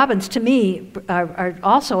 And robins, to me, are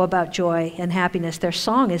also about joy and happiness. Their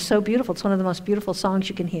song is so beautiful. It's one of the most beautiful songs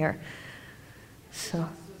you can hear. So,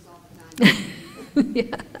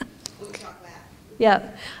 yeah. Yeah.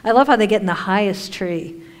 I love how they get in the highest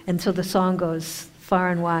tree, and so the song goes far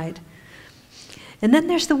and wide. And then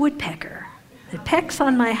there's the woodpecker. It pecks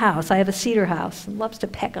on my house. I have a cedar house. It loves to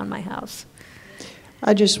peck on my house.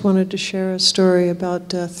 I just wanted to share a story about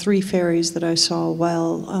 3 fairies that I saw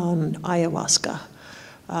while on ayahuasca.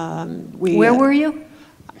 Where were you?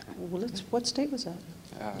 What state was that?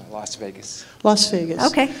 Las Vegas. Las Vegas.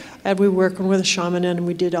 Okay. And we were working with a shaman and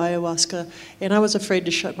we did ayahuasca. And I was afraid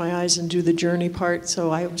to shut my eyes and do the journey part, so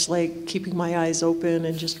I was like keeping my eyes open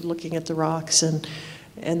and just looking at the rocks and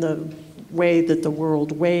the way that the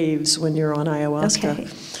world waves when you're on ayahuasca. Okay.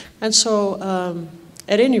 And so,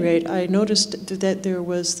 at any rate, I noticed that there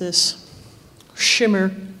was this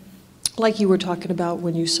shimmer, like you were talking about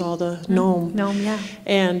when you saw the gnome. Gnome, yeah.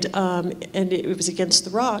 And it was against the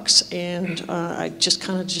rocks, and I just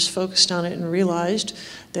kind of focused on it and realized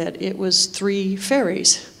that it was 3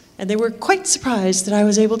 fairies. And they were quite surprised that I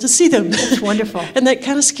was able to see them. That's wonderful. And that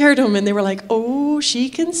kind of scared them, and they were like, oh, she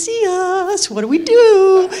can see us, what do we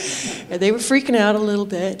do? And they were freaking out a little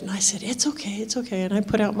bit, and I said, it's okay. And I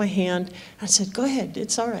put out my hand, I said, go ahead,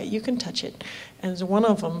 it's all right, you can touch it. And one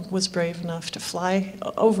of them was brave enough to fly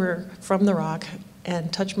over from the rock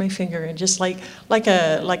and touch my finger, and just like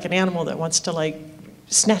an animal that wants to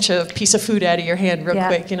snatch a piece of food out of your hand real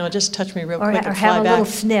quick, just touch me real quick and or fly have a back. little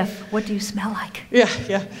sniff. What do you smell like? Yeah,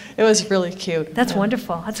 it was really cute. That's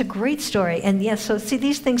wonderful. That's a great story. And yes, so see,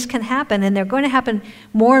 these things can happen, and they're going to happen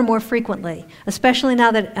more and more frequently, especially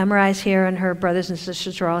now that Emerai's here and her brothers and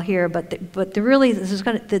sisters are all here. But really,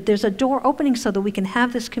 there's a door opening so that we can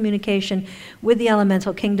have this communication with the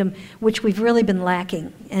elemental kingdom, which we've really been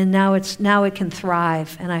lacking, and now it can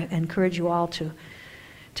thrive. And I encourage you all to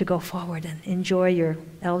to go forward and enjoy your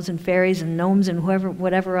elves and fairies and gnomes and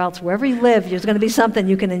whatever else. Wherever you live, there's going to be something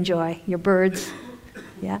you can enjoy. Your birds.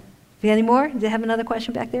 Yeah. Any more? Do you have another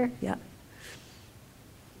question back there? Yeah.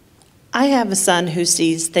 I have a son who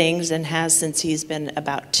sees things and has since he's been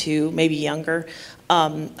about 2, maybe younger.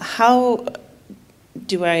 How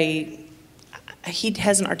do he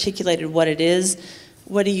hasn't articulated what it is.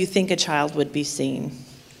 What do you think a child would be seeing?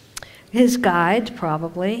 His guide,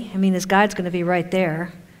 probably. I mean, his guide's going to be right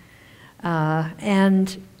there.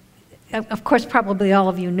 And of course, probably all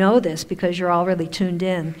of you know this because you're all really tuned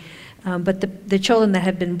in. But the children that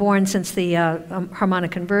have been born since the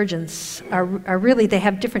harmonic convergence are really, they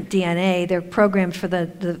have different DNA. They're programmed for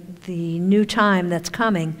the new time that's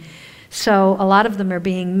coming. So a lot of them are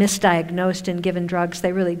being misdiagnosed and given drugs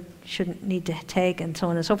they really shouldn't need to take and so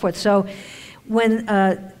on and so forth. So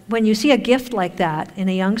when you see a gift like that in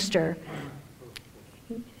a youngster,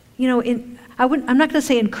 you know, I'm not going to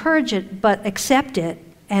say encourage it, but accept it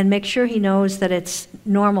and make sure he knows that it's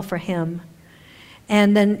normal for him.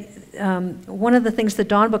 And then one of the things the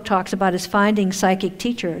Dawn Book talks about is finding psychic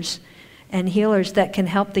teachers and healers that can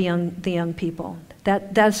help the young people.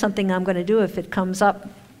 That's something I'm going to do if it comes up.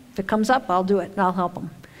 If it comes up, I'll do it and I'll help them.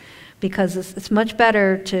 Because it's much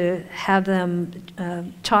better to have them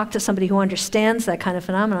talk to somebody who understands that kind of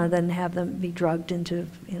phenomena than have them be drugged into,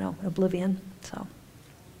 you know, oblivion. So,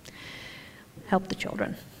 help the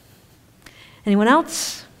children. Anyone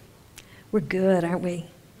else? We're good, aren't we?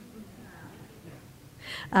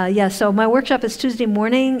 Yeah, so my workshop is Tuesday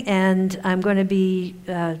morning, and I'm going to be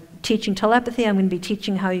teaching telepathy. I'm going to be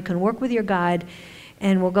teaching how you can work with your guide,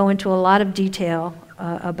 and we'll go into a lot of detail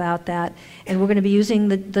about that. And we're going to be using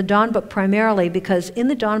the Dawn Book primarily because in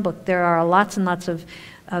the Dawn Book there are lots and lots of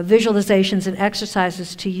visualizations and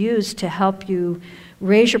exercises to use to help you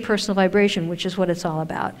raise your personal vibration, which is what it's all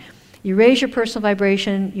about. You raise your personal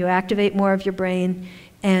vibration, you activate more of your brain,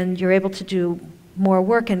 and you're able to do more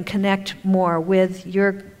work and connect more with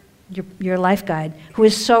your life guide, who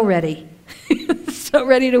is so ready, so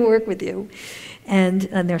ready to work with you. And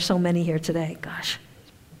there's so many here today. Gosh,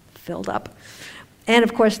 filled up. And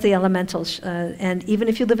of course the elementals. And even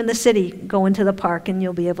if you live in the city, go into the park and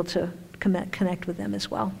you'll be able to connect with them as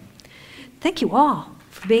well. Thank you all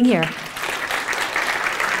for being here.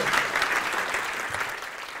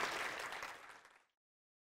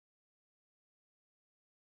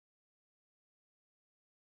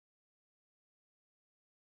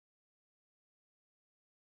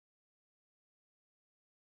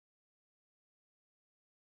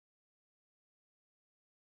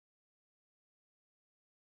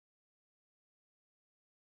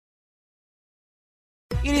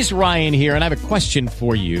 It is Ryan here, and I have a question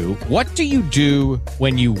for you. What do you do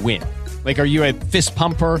when you win? Like, are you a fist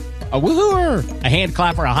pumper, a woohooer, a hand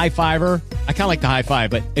clapper, a high fiver? I kind of like the high five,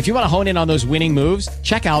 but if you want to hone in on those winning moves,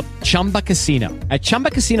 check out Chumba Casino. At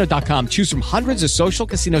ChumbaCasino.com, choose from hundreds of social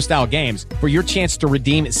casino-style games for your chance to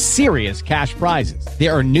redeem serious cash prizes.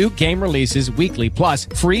 There are new game releases weekly, plus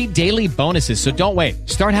free daily bonuses, so don't wait.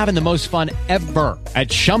 Start having the most fun ever at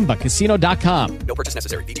ChumbaCasino.com. No purchase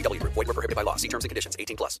necessary. VGW. Void where prohibited by law. See terms and conditions.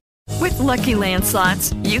 18+. With Lucky Land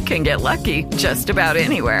Slots, you can get lucky just about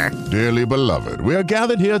anywhere. Dearly beloved, we are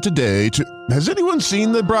gathered here today to... Has anyone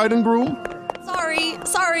seen the bride and groom?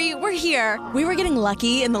 Sorry, we're here. We were getting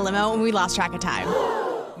lucky in the limo and we lost track of time.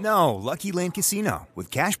 No, Lucky Land Casino,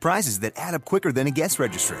 with cash prizes that add up quicker than a guest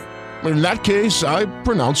registry. In that case, I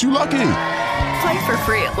pronounce you lucky. Play for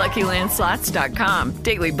free at LuckyLandSlots.com.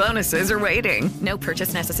 Daily bonuses are waiting. No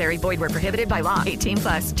purchase necessary. Void where prohibited by law.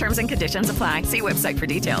 18+. Terms and conditions apply. See website for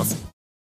details.